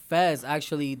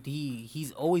actually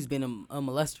he's always been a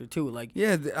molester too. Like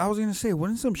I was gonna say,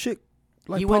 wouldn't some shit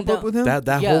like he pop up with him?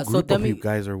 That whole group of you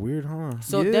guys are weird, huh?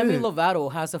 So Demi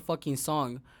Lovato has a fucking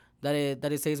song that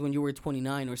it says when you were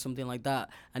 29 or something like that,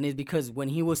 and it's because when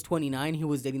he was 29 he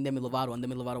was dating Demi Lovato, and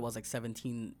Demi Lovato was like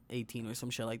 17, 18 or some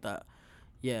shit like that.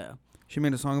 Yeah. She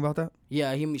made a song about that?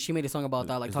 Yeah, she made a song about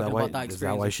that, like talking about that experience. Is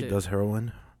that why she does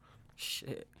heroin?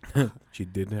 Shit. She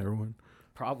did heroin?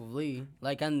 Probably.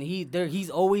 Like, and he's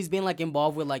always been like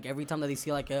involved with like every time that they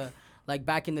see like a like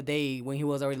back in the day when he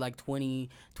was already like 20,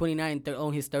 29,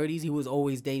 on his 30s, he was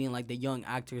always dating like the young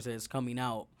actors that's coming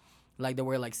out. Like they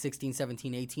were like 16,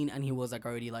 17, 18, and he was like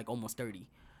already like almost 30.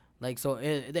 Like, so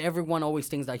everyone always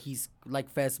thinks that he's like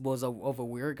Fez was of a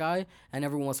weird guy, and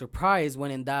everyone was surprised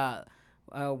when in that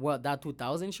that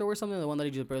 2000 show or something, the one that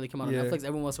he just barely came out on Netflix,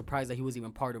 everyone was surprised that he was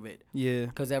even part of it. Yeah.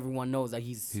 Because everyone knows that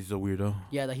he's a weirdo.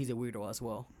 Yeah, that he's a weirdo as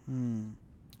well. Some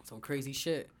crazy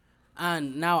shit.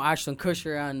 And now Ashton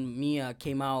Kutcher and Mia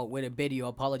came out with a video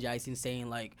apologizing, saying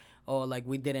like, oh, like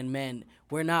we didn't mean.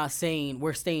 We're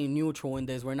staying neutral in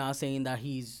this. We're not saying that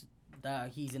he's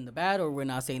in the bad, or we're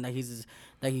not saying that he's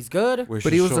good.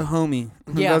 But he was a homie.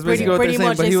 Yeah, pretty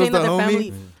much. They're saying that the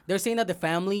family. They're saying that the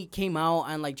family came out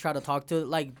and like tried to talk to,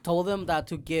 like told them that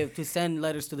to send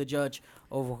letters to the judge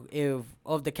of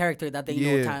the character that they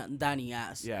know Danny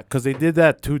as. Yeah, because they did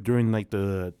that too during like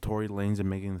the Tory Lanez and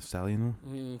Megan Thee Stallion.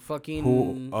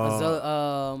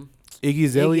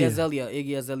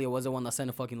 Iggy Azalea was the one that sent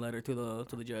a fucking letter to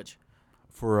the judge.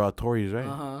 For Tory's,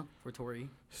 right? For Tory.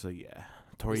 So yeah.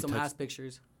 Tory some ass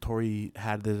pictures. Tory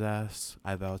had his ass.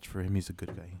 I vouch for him. He's a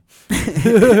good guy.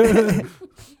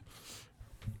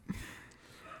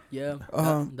 Yeah.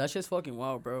 That shit's fucking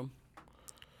wild, bro.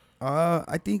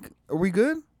 I think, are we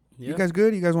good? Yeah. You guys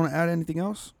good? You guys want to add anything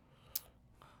else?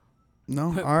 No?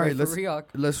 All right,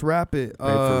 let's wrap it. Pray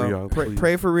for Reok.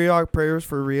 Pray for Reok. Prayers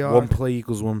for Reok. One play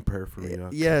equals one prayer for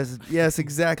Reok. Yes,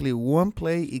 exactly. One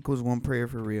play equals one prayer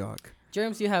for Reok.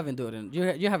 James, you haven't done it.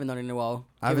 You haven't done it in a while.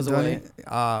 I haven't done it.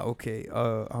 Okay.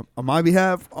 On my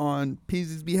behalf, on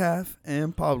Peasy's behalf,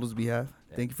 and Pablo's behalf.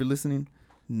 Thank you for listening.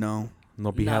 No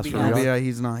behalf for Reok. Yeah,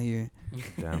 he's not here.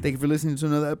 Thank you for listening to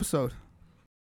another episode.